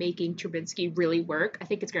by making Trubisky really work. I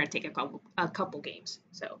think it's going to take a couple games,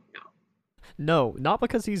 so no. No, not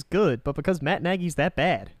because he's good, but because Matt Nagy's that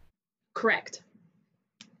bad. Correct.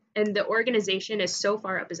 And the organization is so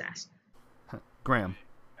far up his ass. Graham.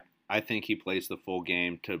 I think he plays the full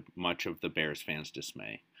game to much of the Bears fans'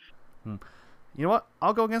 dismay. You know what?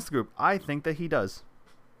 I'll go against the group. I think that he does.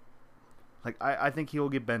 I think he will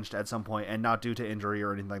get benched at some point, and not due to injury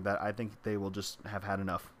or anything like that. I think they will just have had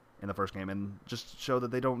enough in the first game and just show that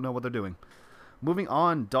they don't know what they're doing. Moving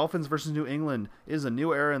on, Dolphins versus New England is a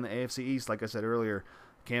new era in the AFC East. Like I said earlier,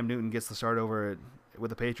 Cam Newton gets the start over with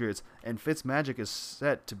the Patriots, and Fitzmagic is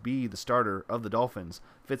set to be the starter of the Dolphins.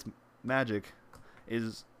 Fitzmagic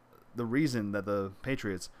is the reason that the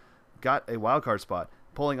Patriots got a wild card spot,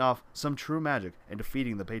 pulling off some true magic and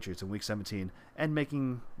defeating the Patriots in Week 17 and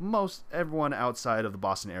making most everyone outside of the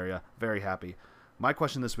Boston area very happy. My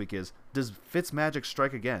question this week is, does Fitzmagic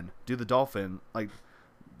strike again? Do the Dolphins,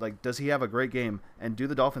 does he have a great game, and do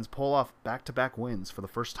the Dolphins pull off back-to-back wins for the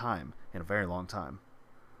first time in a very long time?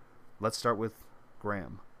 Let's start with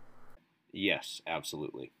Graham. Yes,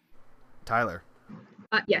 absolutely. Tyler.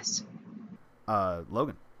 Yes.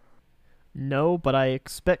 Logan. No, but I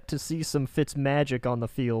expect to see some Fitzmagic on the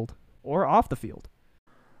field or off the field.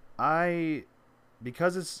 I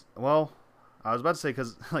was about to say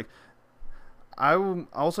I'm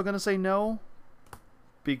also going to say no,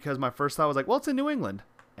 because my first thought was it's in New England,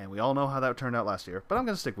 and we all know how that turned out last year, but I'm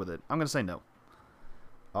going to stick with it. I'm going to say no.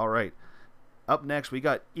 All right. Up next, we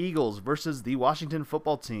got Eagles versus the Washington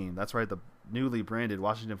football team. That's right, the newly branded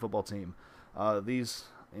Washington football team. These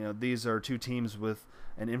are 2 teams with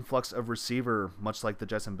an influx of receiver, much like the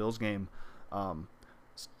Jets and Bills game.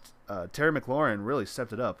 Terry McLaurin really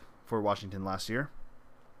stepped it up for Washington last year,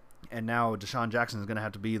 and now Deshaun Jackson is going to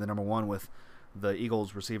have to be the number 1 with the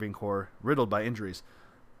Eagles receiving core riddled by injuries.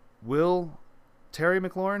 Will Terry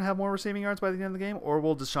McLaurin have more receiving yards by the end of the game, or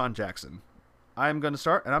will Deshaun Jackson? I'm going to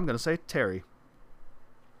start, and I'm going to say Terry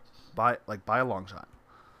by a long shot.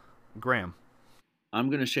 Graham. I'm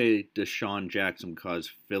going to say Deshaun Jackson because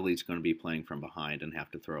Philly's going to be playing from behind and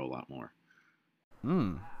have to throw a lot more.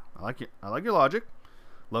 I like it. I like your logic.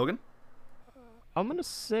 Logan? I'm going to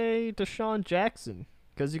say Deshaun Jackson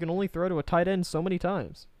because you can only throw to a tight end so many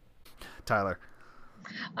times. Tyler?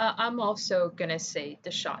 I'm also gonna say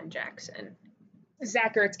Deshaun Jackson.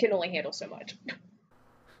 Zach Ertz can only handle so much.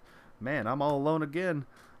 Man, I'm all alone again.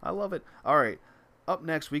 I love it. All right. Up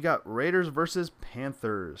next, we got Raiders versus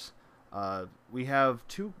Panthers. We have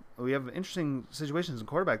interesting situations in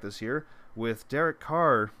quarterback this year with Derek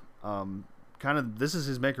Carr. This is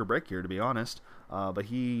his make or break year, to be honest. But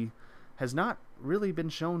he has not really been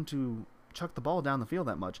shown to chuck the ball down the field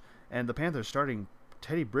that much. And the Panthers starting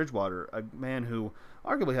Teddy Bridgewater, a man who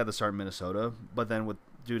arguably had to start in Minnesota, but then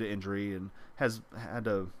due to injury and has had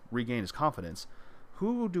to regain his confidence.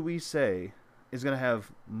 Who do we say is going to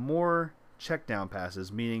have more check down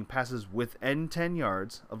passes, meaning passes within 10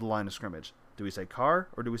 yards of the line of scrimmage? Do we say Carr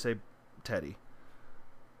or do we say Teddy?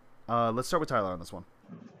 Let's start with Tyler on this one.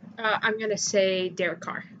 I'm gonna say Derek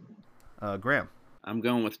Carr. Graham. I'm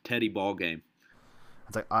going with Teddy Ballgame.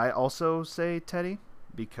 It's like I also say Teddy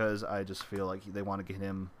because I just feel like they want to get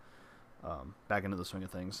him back into the swing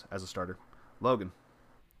of things as a starter. Logan.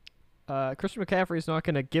 Christian McCaffrey's not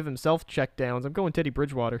going to give himself checkdowns. I'm going Teddy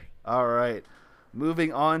Bridgewater. All right.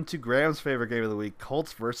 Moving on to Graham's favorite game of the week,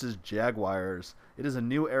 Colts versus Jaguars. It is a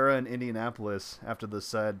new era in Indianapolis after the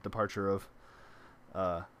sad departure of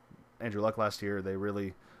Andrew Luck last year. They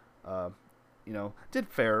really, did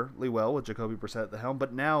fairly well with Jacoby Brissett at the helm.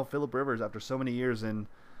 But now Phillip Rivers, after so many years in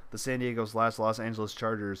the San Diego's last Los Angeles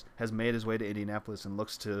Chargers, has made his way to Indianapolis and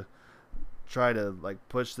looks to try to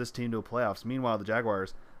push this team to the playoffs. Meanwhile, the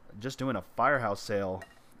Jaguars just doing a firehouse sale,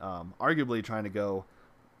 arguably trying to go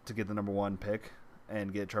to get the number one pick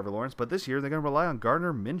and get Trevor Lawrence. But this year, they're going to rely on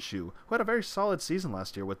Gardner Minshew, who had a very solid season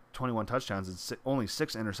last year with 21 touchdowns and only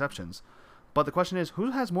 6 interceptions. But the question is,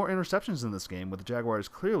 who has more interceptions in this game, with the Jaguars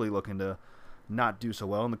clearly looking to not do so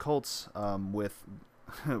well, and the Colts with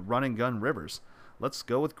running gun Rivers? Let's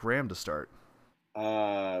go with Graham to start.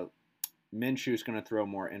 Minshew's going to throw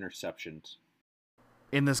more interceptions.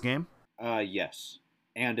 In this game? Yes.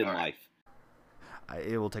 And in life.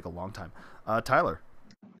 It will take a long time. Tyler?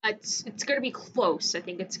 It's going to be close. I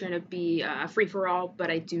think it's going to be a free-for-all,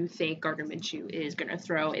 but I do think Gardner Minshew is going to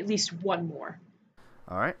throw at least one more.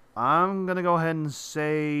 All right. I'm going to go ahead and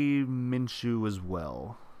say Minshew as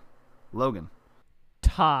well. Logan?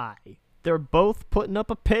 Tie. They're both putting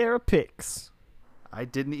up a pair of picks. I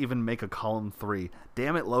didn't even make a column 3.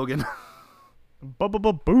 Damn it, Logan.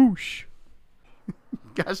 Boosh.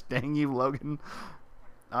 Gosh dang you, Logan.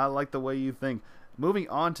 I like the way you think. Moving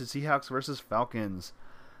on to Seahawks versus Falcons.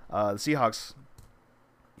 The Seahawks,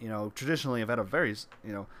 traditionally have had a very,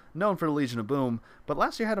 known for the Legion of Boom, but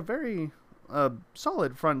last year had a very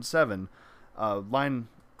solid front seven. Line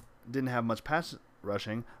didn't have much pass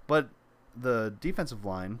rushing, but the defensive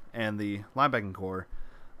line and the linebacking core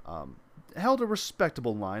held a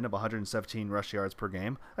respectable line of 117 rush yards per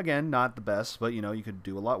game. Again, not the best, but you could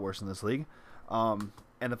do a lot worse in this league. And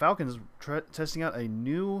the Falcons testing out a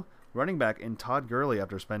new running back in Todd Gurley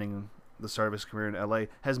after spending the start of his career in LA,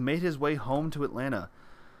 has made his way home to Atlanta.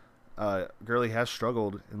 Gurley has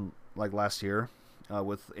struggled in last year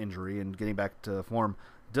with injury and getting back to form.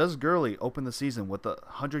 Does Gurley open the season with a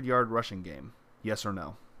 100-yard rushing game? Yes or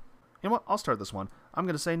no? You know what? I'll start this one. I'm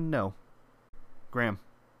going to say no. Graham?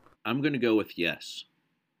 I'm going to go with yes.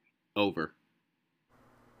 Over.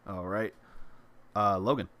 All right.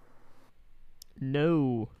 Logan?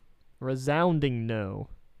 No. Resounding no.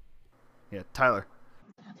 Yeah, Tyler?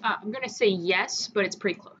 I'm going to say yes, but it's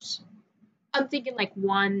pretty close. I'm thinking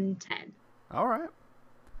 110. All right.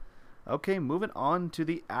 Okay, moving on to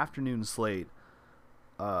the afternoon slate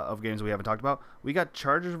of games we haven't talked about. We got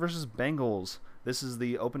Chargers versus Bengals. This is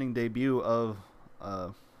the opening debut of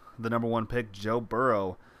the number one pick, Joe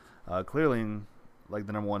Burrow. Clearly in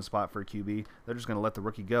the number one spot for QB. They're just going to let the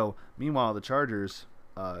rookie go. Meanwhile, the Chargers,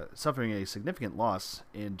 suffering a significant loss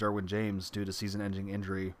in Derwin James due to season-ending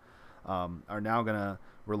injury, are now going to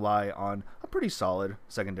rely on a pretty solid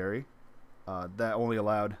secondary that only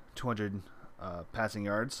allowed 200 passing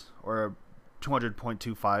yards, or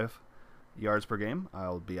 200.25 yards per game.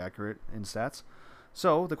 I'll be accurate in stats.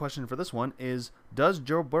 So the question for this one is, does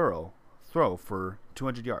Joe Burrow throw for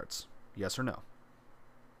 200 yards? Yes or no?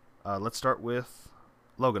 Let's start with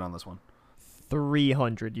Logan on this one.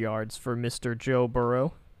 300 yards for Mr. Joe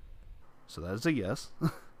Burrow. So that is a yes.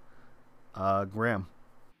 Graham?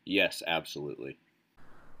 Yes, absolutely.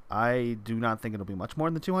 I do not think it'll be much more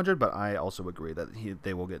than 200, but I also agree that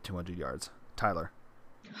they will get 200 yards. Tyler?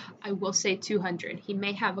 I will say 200. He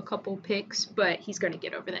may have a couple picks, but he's going to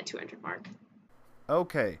get over that 200 mark.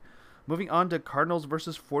 Okay, moving on to Cardinals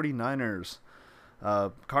versus 49ers.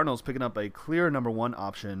 Cardinals picking up a clear number one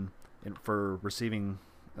option for receiving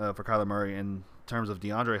for Kyler Murray in terms of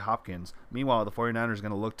DeAndre Hopkins. Meanwhile, the 49ers are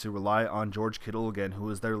going to look to rely on George Kittle again, who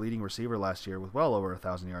was their leading receiver last year with well over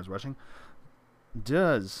 1,000 yards rushing.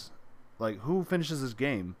 Who finishes this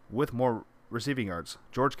game with more receiving yards,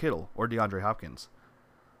 George Kittle or DeAndre Hopkins?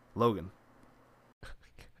 Logan.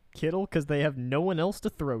 Kittle, because they have no one else to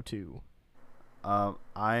throw to. I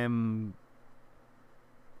am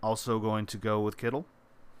also going to go with Kittle.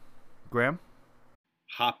 Graham?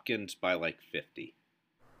 Hopkins by like 50.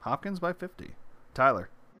 Hopkins by 50. Tyler?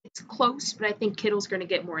 It's close, but I think Kittle's going to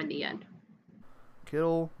get more in the end.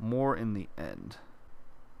 Kittle more in the end.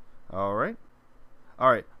 All right.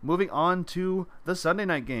 Moving on to the Sunday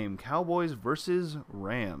night game, Cowboys versus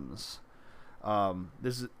Rams.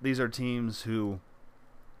 These are teams who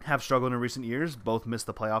have struggled in recent years. Both missed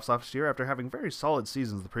the playoffs last year after having very solid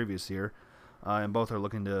seasons the previous year, and both are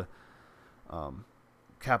looking to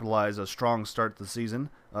capitalize a strong start to the season.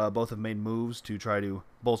 Both have made moves to try to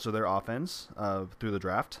bolster their offense through the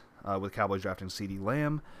draft, with Cowboys drafting CeeDee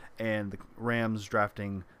Lamb and the Rams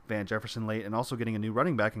drafting Van Jefferson late and also getting a new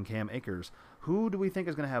running back in Cam Akers. Who do we think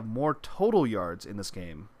is going to have more total yards in this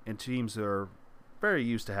game in teams that are very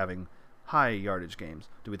used to having high yardage games?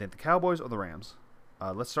 Do we think the Cowboys or the Rams?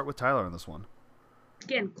 Let's start with Tyler on this one.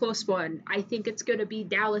 Again, close one. I think it's going to be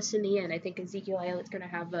Dallas in the end. I think Ezekiel Elliott's going to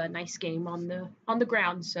have a nice game on the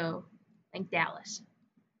ground, so I think Dallas.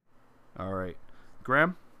 All right.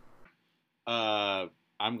 Graham? I'm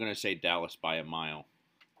going to say Dallas by a mile.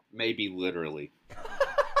 Maybe literally.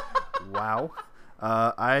 Wow.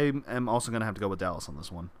 I am also going to have to go with Dallas on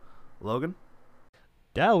this one. Logan?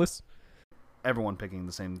 Dallas. Everyone picking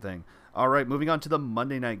the same thing. All right, moving on to the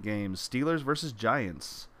Monday night games. Steelers versus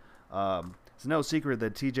Giants. It's no secret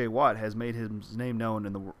that T.J. Watt has made his name known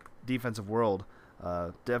in the defensive world.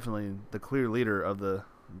 Definitely the clear leader of the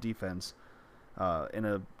defense in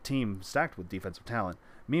a team stacked with defensive talent.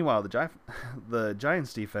 Meanwhile, the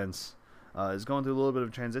Giants defense is going through a little bit of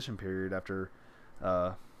a transition period after,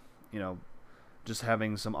 just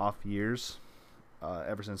having some off years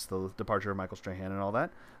ever since the departure of Michael Strahan and all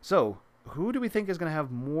that. So, who do we think is going to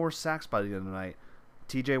have more sacks by the end of the night?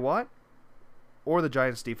 T.J. Watt or the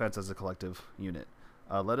Giants defense as a collective unit?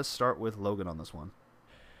 Let us start with Logan on this one.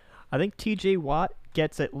 I think T.J. Watt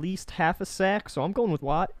gets at least half a sack, so I'm going with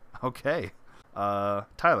Watt. Okay.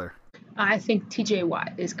 Tyler? I think TJ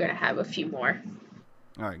Watt is going to have a few more.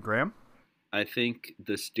 All right, Graham? I think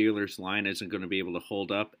the Steelers line isn't going to be able to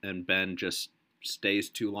hold up, and Ben just stays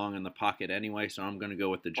too long in the pocket anyway, so I'm going to go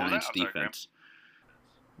with the Giants defense.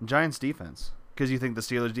 Giants defense? Because you think the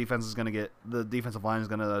Steelers defense is going to get, the defensive line is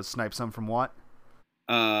going to snipe some from Watt?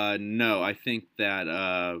 No, I think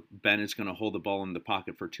that Ben is going to hold the ball in the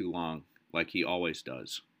pocket for too long, like he always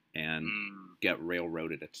does, and get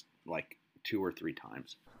railroaded like 2 or 3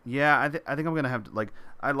 times. Yeah, I think I'm going to have to,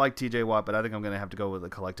 I like TJ Watt, but I think I'm going to have to go with a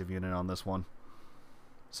collective unit on this one.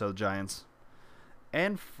 So, Giants.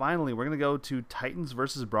 And finally, we're going to go to Titans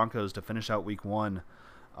versus Broncos to finish out week 1.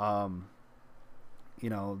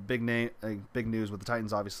 Big news with the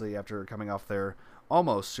Titans, obviously, after coming off their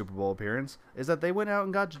almost Super Bowl appearance, is that they went out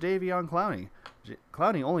and got Jadeveon Clowney.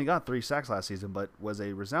 Clowney only got 3 sacks last season, but was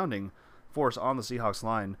a resounding force on the Seahawks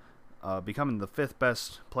line, becoming the 5th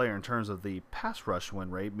best player in terms of the pass rush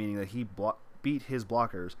win rate, meaning that he beat his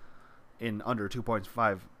blockers in under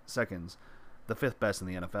 2.5 seconds, the 5th best in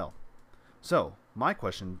the NFL. So, my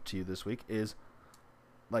question to you this week is,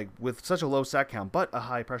 with such a low sack count, but a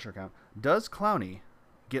high pressure count, does Clowney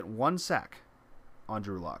get 1 sack on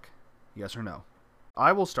Drew Lock? Yes or no?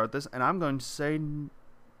 I will start this, and I'm going to say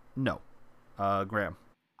no. Graham?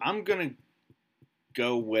 I'm going to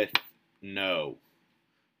go with no.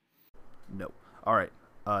 No. All right.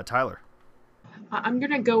 Tyler? I'm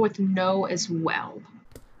going to go with no as well.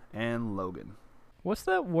 And Logan? What's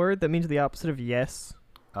that word that means the opposite of yes?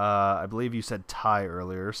 I believe you said tie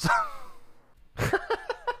earlier. So.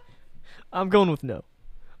 I'm going with no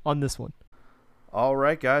on this one. All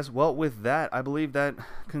right, guys. Well, with that, I believe that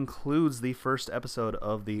concludes the first episode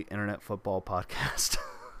of the Internet Football Podcast.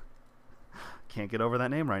 Can't get over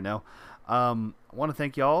that name right now. I want to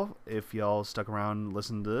thank y'all. If y'all stuck around and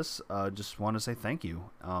listened to this, just want to say thank you.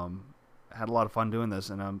 Had a lot of fun doing this,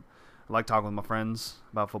 and I like talking with my friends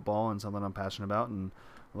about football and something I'm passionate about, and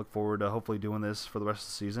look forward to hopefully doing this for the rest of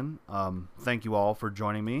the season. Thank you all for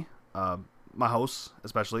joining me. My hosts,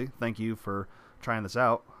 especially, thank you for trying this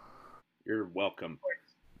out. You're welcome.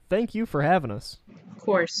 Thank you for having us. Of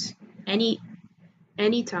course. Any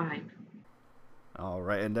Anytime. All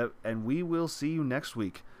right, and we will see you next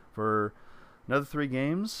week for another 3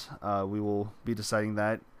 games. We will be deciding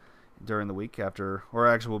that during the week after, or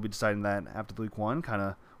actually we'll be deciding that after the week 1.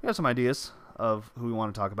 We have some ideas of who we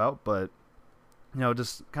want to talk about, but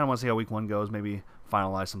just kind of want to see how week 1 goes, maybe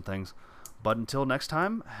finalize some things. But until next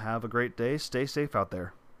time, have a great day. Stay safe out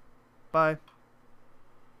there. Bye.